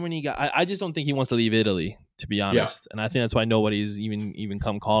 there's so many guys. I just don't think he wants to leave Italy, to be honest. And I think that's why nobody's even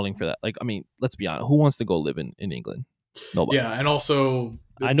come calling for that. Like, I mean, let's be honest. Who wants to go live in England? Nobody. Yeah, and also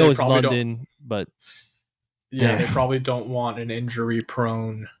I know it's London, but they probably don't want an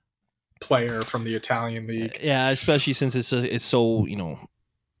injury-prone player from the Italian league. Yeah, especially since it's so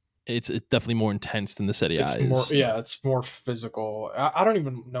it's definitely more intense than the Serie A is. It's more physical. I don't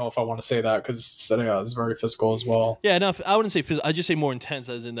even know if I want to say that because Serie A is very physical as well. Yeah, no, I wouldn't say physical. I just say more intense,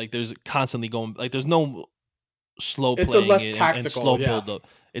 as in like there's constantly going, like there's no slow playing. It's a less tactical, and slow build up.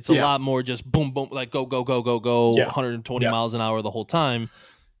 It's a lot more just boom, boom, like go, 120 miles an hour the whole time.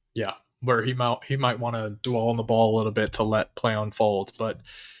 Yeah, where he might want to dwell on the ball a little bit to let play unfold. But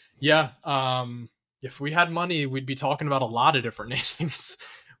yeah, if we had money, we'd be talking about a lot of different names.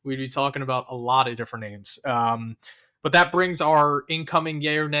 We'd be talking about a lot of different names. But that brings our incoming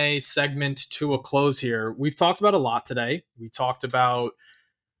yay or nay segment to a close here. We've talked about a lot today. We talked about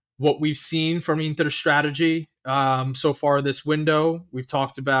what we've seen from Inter's strategy so far this window. We've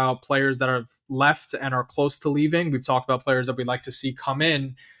talked about players that have left and are close to leaving. We've talked about players that we'd like to see come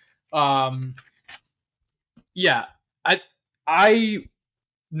in. I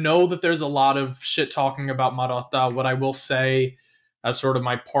know that there's a lot of shit talking about Marotta. What I will say as sort of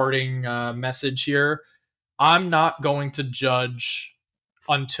my parting message here, I'm not going to judge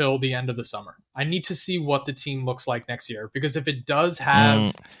until the end of the summer. I need to see what the team looks like next year, because if it does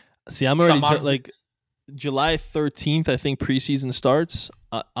have I'm already like July 13th, I think preseason starts.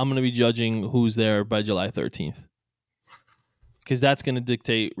 I'm going to be judging who's there by July 13th, because that's going to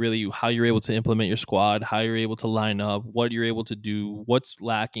dictate really how you're able to implement your squad, how you're able to line up, what you're able to do, what's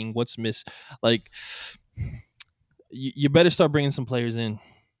lacking, what's missed. Like, you better start bringing some players in.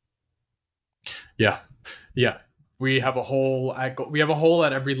 Yeah. We have a hole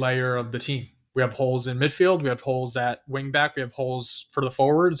at every layer of the team. We have holes in midfield. We have holes at wingback. We have holes for the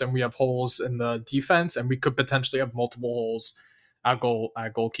forwards, and we have holes in the defense. And we could potentially have multiple holes at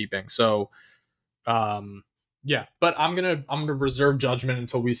goalkeeping. So, but I'm gonna reserve judgment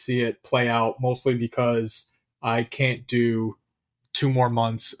until we see it play out. Mostly because I can't do 2 more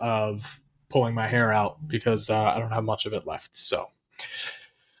months of pulling my hair out, because I don't have much of it left. So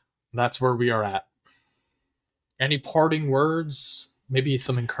that's where we are at. Any parting words? Maybe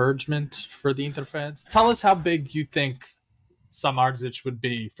some encouragement for the Inter fans? Tell us how big you think Samardzic would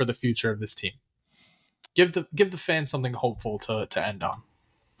be for the future of this team. Give the fans something hopeful to end on.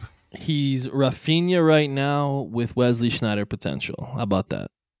 He's Rafinha right now with Wesley Sneijder potential. How about that?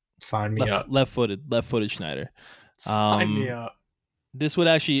 Sign me up. Left-footed Sneijder. Sign me up. This would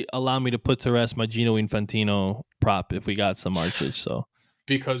actually allow me to put to rest my Gino Infantino prop if we got Samardzic. So.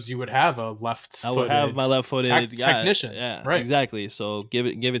 Because you would have a left-footed. I would have my left-footed technician. Yeah, right. Exactly. So give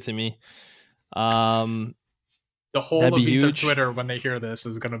it to me. The whole of Inter Twitter when they hear this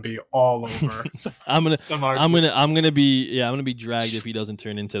is gonna be all over. I'm gonna be dragged if he doesn't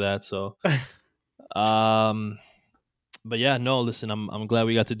turn into that. So, but yeah, no. Listen, I'm glad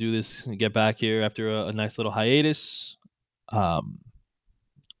we got to do this and get back here after a nice little hiatus.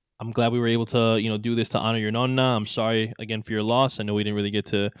 I'm glad we were able to, do this to honor your Nonna. I'm sorry again for your loss. I know we didn't really get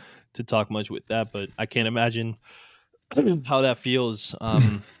to talk much with that, but I can't imagine how that feels.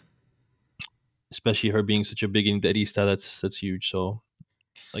 Especially her being such a big interista. That's huge. So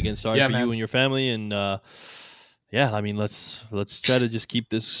again, sorry for you and your family, and yeah, I mean, let's try to just keep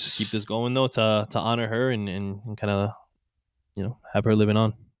this going though, to honor her and kind of have her living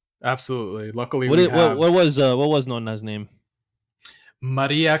on. Absolutely. Luckily, What we it, have what was Nonna's name?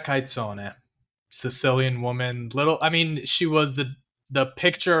 Maria Caizone, Sicilian woman. Little, I mean, she was the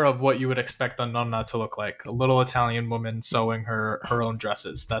picture of what you would expect a nonna to look like. A little Italian woman sewing her own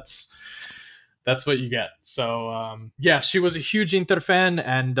dresses. That's what you get. So yeah, she was a huge Inter fan,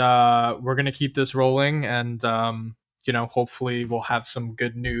 and we're gonna keep this rolling. And hopefully we'll have some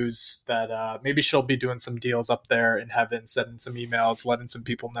good news that maybe she'll be doing some deals up there in heaven, sending some emails, letting some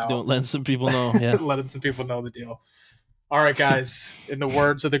people know, Don't let some people know. Yeah. letting some people know the deal. All right, guys. In the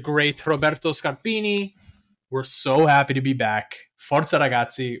words of the great Roberto Scarpini, we're so happy to be back. Forza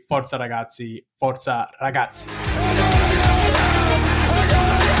ragazzi, forza ragazzi, forza ragazzi.